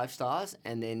get 5 stars,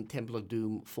 and then Temple of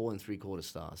Doom 4 3/4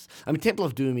 stars. I mean, Temple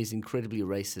of Doom is incredibly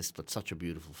racist, but such a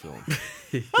beautiful film.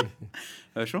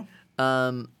 Herschel?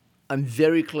 I'm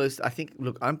very close. I think.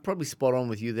 Look, I'm probably spot on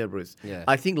with you there, Bruce. Yeah.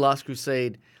 I think Last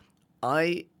Crusade.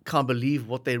 I can't believe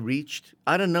what they reached.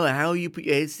 I don't know how you put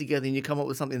your heads together and you come up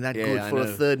with something that Yeah, good I for a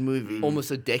know. third movie.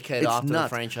 Almost a decade It's after nuts. the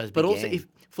franchise But began. also, if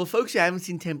for folks who haven't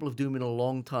seen Temple of Doom in a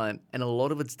long time, and a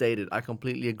lot of it's dated, I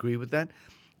completely agree with that.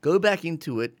 Go back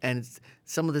into it, and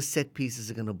some of the set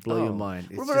pieces are going to blow your mind.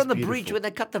 It's What about just on the beautiful. bridge when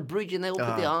they cut the bridge and they all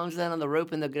put their arms down on the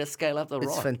rope and they're going to scale up the rock?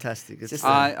 It's fantastic. It's just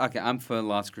Okay, I'm for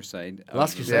Last Crusade.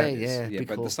 Last Crusade, Raiders. yeah, Yeah, big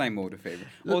but call. the same order for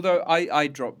everyone. Although I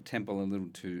dropped Temple a little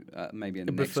too, maybe an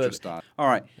extra preferred- star. All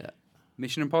right.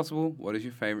 Mission Impossible. What is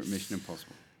your favorite Mission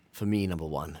Impossible? For me, number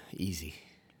 1, easy.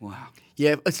 Wow.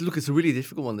 Yeah, it's a really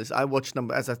difficult one. This I watched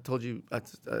as I told you, I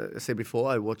said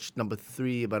before, I watched number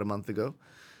 3 about a month ago.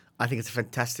 I think it's a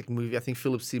fantastic movie. I think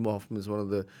Philip Seymour Hoffman is one of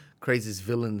the craziest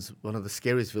villains, one of the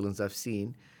scariest villains I've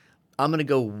seen. I'm gonna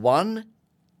go 1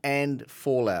 and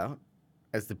Fallout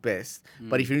as the best.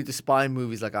 But if you're into spy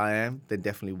movies like I am, then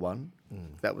definitely 1.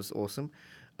 That was awesome.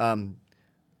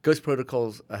 Ghost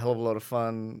Protocol's a hell of a lot of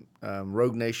fun.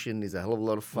 Rogue Nation is a hell of a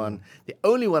lot of fun. The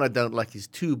only one I don't like is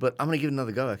 2, but I'm going to give it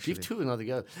another go, actually. Give 2 another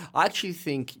go. I actually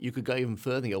think you could go even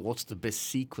further and go, what's the best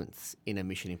sequence in a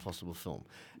Mission Impossible film?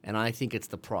 And I think it's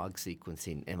the Prague sequence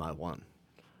in MI1.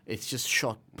 It's just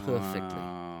shot perfectly.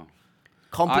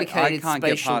 Complicated I can't get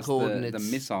spatial past coordinates.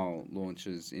 the missile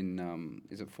launches in,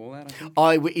 is it Fallout, I think? Oh,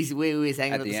 is where he was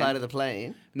hanging At at the the side end? of the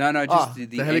plane? No, just Ah, the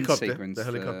the end helicopter, sequence. the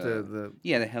helicopter,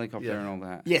 yeah, the helicopter yeah. and all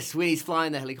that. Yes, when he's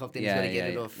flying the helicopter and Yeah, he's got to get yeah,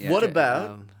 it yeah, off. yeah. What Okay,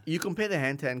 about, you compare the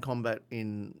hand-to-hand combat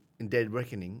in Dead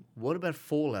Reckoning, what about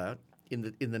Fallout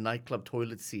in the nightclub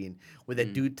toilet scene where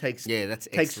that dude takes that's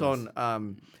takes excellent.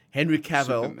 on Henry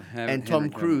Cavill Superman, and Tom Henry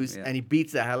Cavill, Cruise, yeah. and he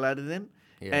beats the hell out of them?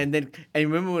 Yeah. And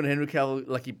remember when Henry Cavill,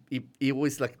 like he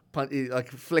always like he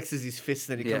flexes his fists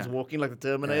and he comes Yeah. walking like the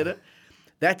Terminator?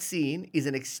 That scene is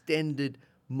an extended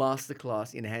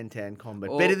masterclass in hand-to-hand combat.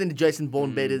 Oh. Better than Jason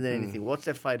Bourne, better than anything. Watch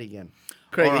that fight again.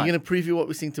 Craig, All are right. you going to preview what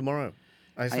we're seeing tomorrow?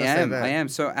 I just wanna say am. that. I am.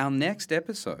 So our next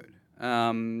episode,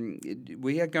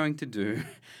 we are going to do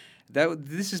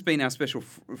This has been our special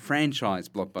franchise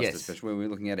blockbuster Yes. special, where we're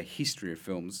looking at a history of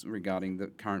films regarding the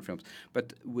current films.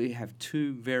 But we have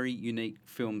two very unique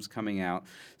films coming out.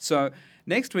 So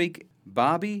next week,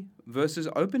 Barbie versus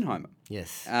Oppenheimer.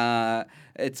 Yes.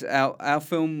 It's our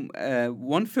film.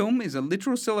 One film is a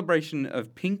literal celebration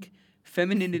of pink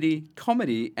femininity,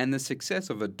 comedy, and the success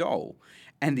of a doll.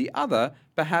 And the other,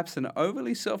 perhaps an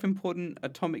overly self-important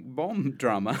atomic bomb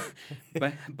drama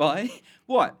by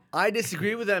what? I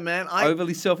disagree with that, man.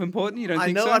 Overly self-important? You don't I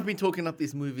think know so? I've been talking up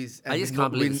these movies. And I just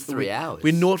can't believe it's 3 hours.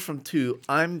 We're naught from 2.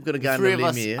 I'm going to go on a Three of limb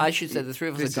us, here. I should say, the three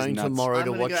of us This are is going nuts. tomorrow I'm to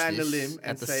gonna watch go on a this limb and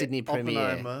at the say Sydney premiere.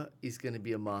 Oppenheimer is going to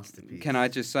be a masterpiece. Can I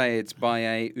just say it's by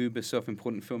a uber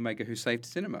self-important filmmaker who saved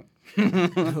cinema? No,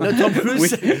 Tom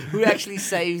Cruise, who actually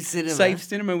saved cinema. Saved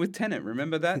cinema with Tenet.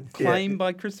 Remember that claim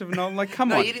by Christopher Nolan? Like, come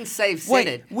No, on. he didn't save Wait,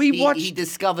 Tenet. we He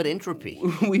discovered entropy.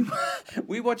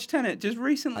 we watched Tenet just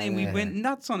recently and we went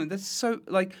nuts on it. That's so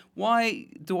like why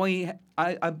do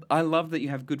I love that you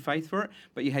have good faith for it,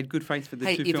 but you had good faith for the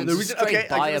Hey, two if films. it's a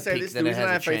straight I just say biopic, this. then The it reason has I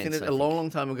a have faith in chance, it, I a long, long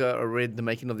time ago, I read The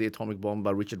Making of the Atomic Bomb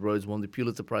by Richard Rhodes, won the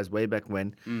Pulitzer Prize way back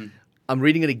when. I'm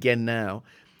reading it again now.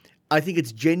 I think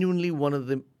it's genuinely one of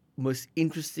the most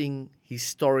interesting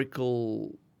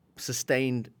historical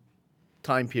sustained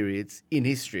time periods in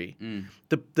history.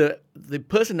 The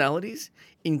personalities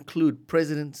include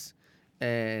presidents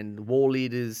and war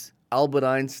leaders, Albert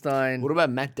Einstein. What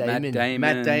about Matt Damon? Matt Damon.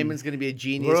 Matt Damon's going to be a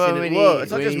genius. What about in it. when Whoa, he-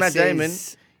 it's not when just he Matt Damon.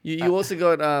 says- You also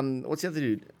got what's the other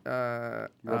dude?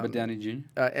 Robert Downey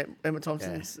Jr. Emma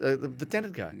Thompson's the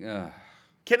Tenet guy. Ugh.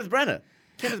 Kenneth Branagh.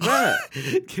 Kenneth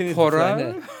Branagh. Kenneth Horror?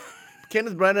 Branagh.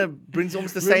 Kenneth Branagh brings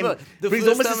almost the Remember, same the brings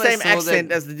first almost the time I same saw accent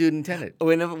that- as the dude in Tenet.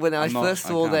 When I I'm not- first I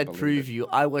saw can't that believe it. preview,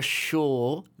 I was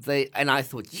sure and I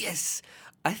thought, yes.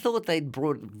 I thought they'd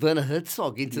brought Werner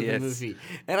Herzog into the Yes. movie.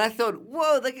 And I thought,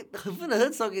 whoa, Werner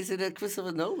Herzog is in a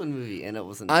Christopher Nolan movie. And it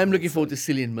wasn't. I'm looking forward to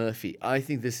Cillian Murphy. I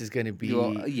think this is going to be.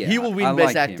 Yeah, he will win I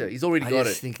Best like Actor. him. He's already I got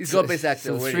just it. think He's so- got Best Actor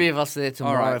so the already. three of us there All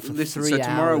tomorrow right, for listen. 3 So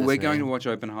tomorrow hours, we're going to man. watch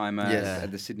Oppenheimer Yeah.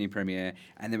 at the Sydney premiere,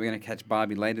 and then we're going to catch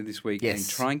Barbie later this week and Yes.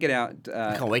 try and get out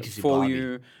can't wait to see for Barbie.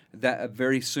 you that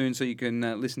very soon, so you can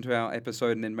listen to our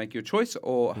episode and then make your choice.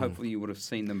 Or hopefully you would have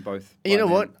seen them both. You by know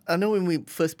then. what? I know when we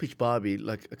first pitched Barbie,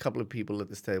 like a couple of people at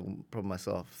this table, probably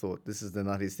myself, thought this is the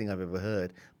nuttiest thing I've ever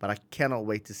heard. But I cannot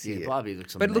wait to see Yeah, it. Barbie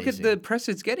looks But amazing. look at the press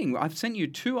it's getting. I've sent you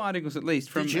 2 articles at least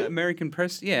from Did you? American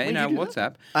press, in did our you do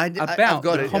WhatsApp, I've about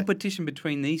got the it. competition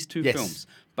between these two Yes. films,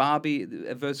 Barbie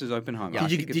versus Oppenheimer. I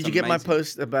Did you think it's did you get my amazing.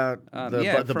 post about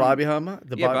yeah, the from- Barbie Hammer?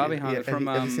 The yeah, Barbie Hammer have from, you-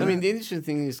 have you seen I that? mean, the interesting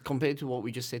thing is, compared to what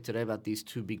we just said today about these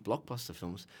two big blockbuster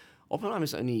films, Oppenheimer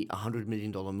is only a $100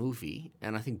 million movie,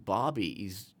 and I think Barbie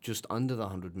is just under the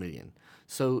 $100 million.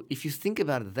 So if you think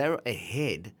about it, they're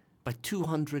ahead by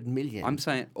 $200 million. I'm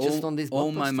saying just on these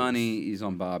all my blockbusters. money is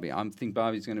on Barbie. I think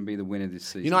Barbie's going to be the winner this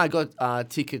season. You know, I got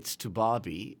tickets to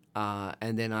Barbie,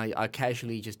 and then I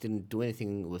casually just didn't do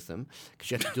anything with them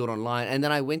because you have to do it online. And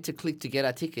then I went to click to get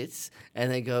our tickets,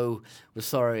 and they go, "We're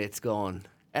sorry, it's gone."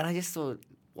 And I just thought,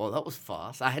 well, that was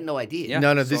fast. I had no idea. Yeah.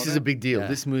 No, saw this is that. a big deal. Yeah.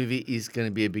 This movie is going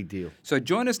to be a big deal. So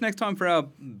join us next time for our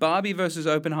Barbie versus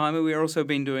Oppenheimer. We've also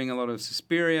been doing a lot of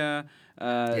Suspiria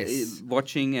Yes.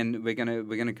 watching, and we're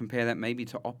gonna compare that maybe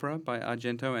to Opera by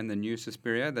Argento and the new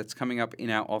Suspiria that's coming up in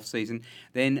our off season.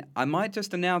 Then I might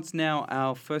just announce now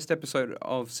our first episode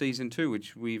of season 2,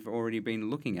 which we've already been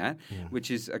looking at,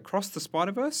 which is Across the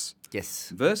Spider-Verse Yes.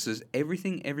 versus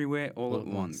Everything Everywhere All at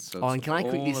Once. So Oh, it's and can I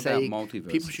quickly all say, about multiverses.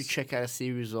 people should check out a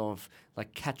series of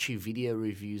like catchy video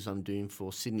reviews I'm doing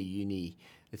for Sydney Uni.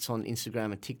 It's on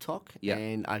Instagram and TikTok, Yeah.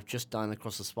 and I've just done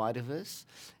Across the Spider-Verse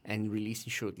and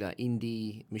releasing shortly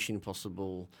Indie, Mission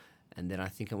Impossible, and then I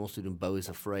think I'm also doing Beau is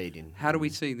Afraid. How do we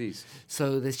see these?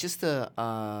 So there's just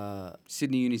a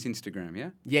Sydney Uni's Instagram,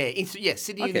 yeah?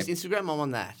 Sydney Okay. Uni's Instagram. I'm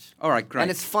on that. All right, great.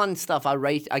 And it's fun stuff.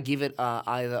 I give it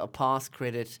either a pass,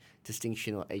 credit,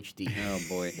 distinction, or HD. Oh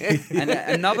boy! And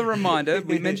another reminder: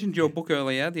 we mentioned your book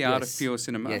earlier, "The Art of Yes. Pure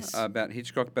Cinema," Yes. about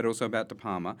Hitchcock, but also about De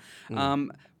Palma.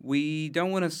 We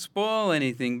don't want to spoil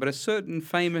anything, but a certain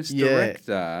famous Yeah.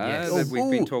 director Yes. that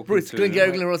we've been talking Bruce, to.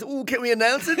 Glengarry Glen Ross. Oh, can we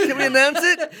announce it? Can we announce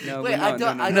it? No, Wait, we're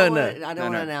not. I No. don't want No, to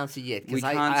no. announce it yet We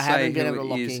because can't I say haven't been who able to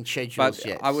lock it is, in schedules but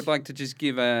yet. I would like to just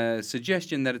give a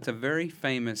suggestion that it's a very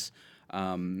famous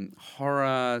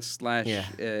horror slash Yeah.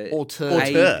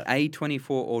 Auteur. A24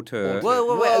 auteur.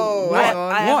 Whoa! hang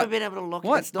I on. haven't been able to lock.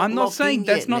 What? It's not I'm not locked saying in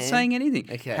that's yet, not man. saying anything.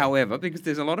 Okay. However, because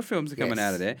there's a lot of films coming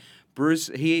out Yes. of there, Bruce,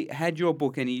 he had your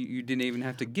book and you didn't even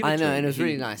have to give it I to know, him. and it was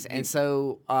really He- nice. And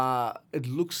so it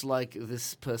looks like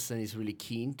this person is really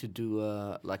keen to do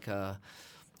a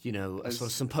sort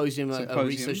of symposium, a Symposium.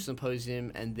 research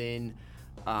symposium, and then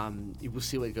We'll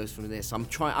see where it goes from there. So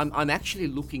I'm actually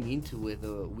looking into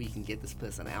whether we can get this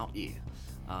person out here.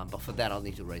 But for that, I'll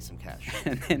need to raise some cash.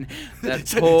 And then that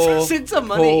poor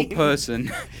money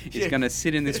person is going to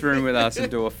sit in this room with us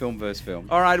and do a film versus film.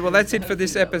 All right, well, that's it for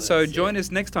this episode. Join us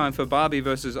next time for Barbie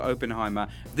versus Oppenheimer.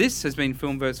 This has been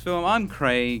Film versus Film. I'm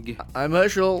Craig. I'm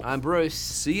Herschel. I'm Bruce.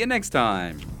 See you next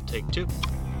time. Take two.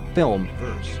 Film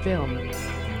versus Film.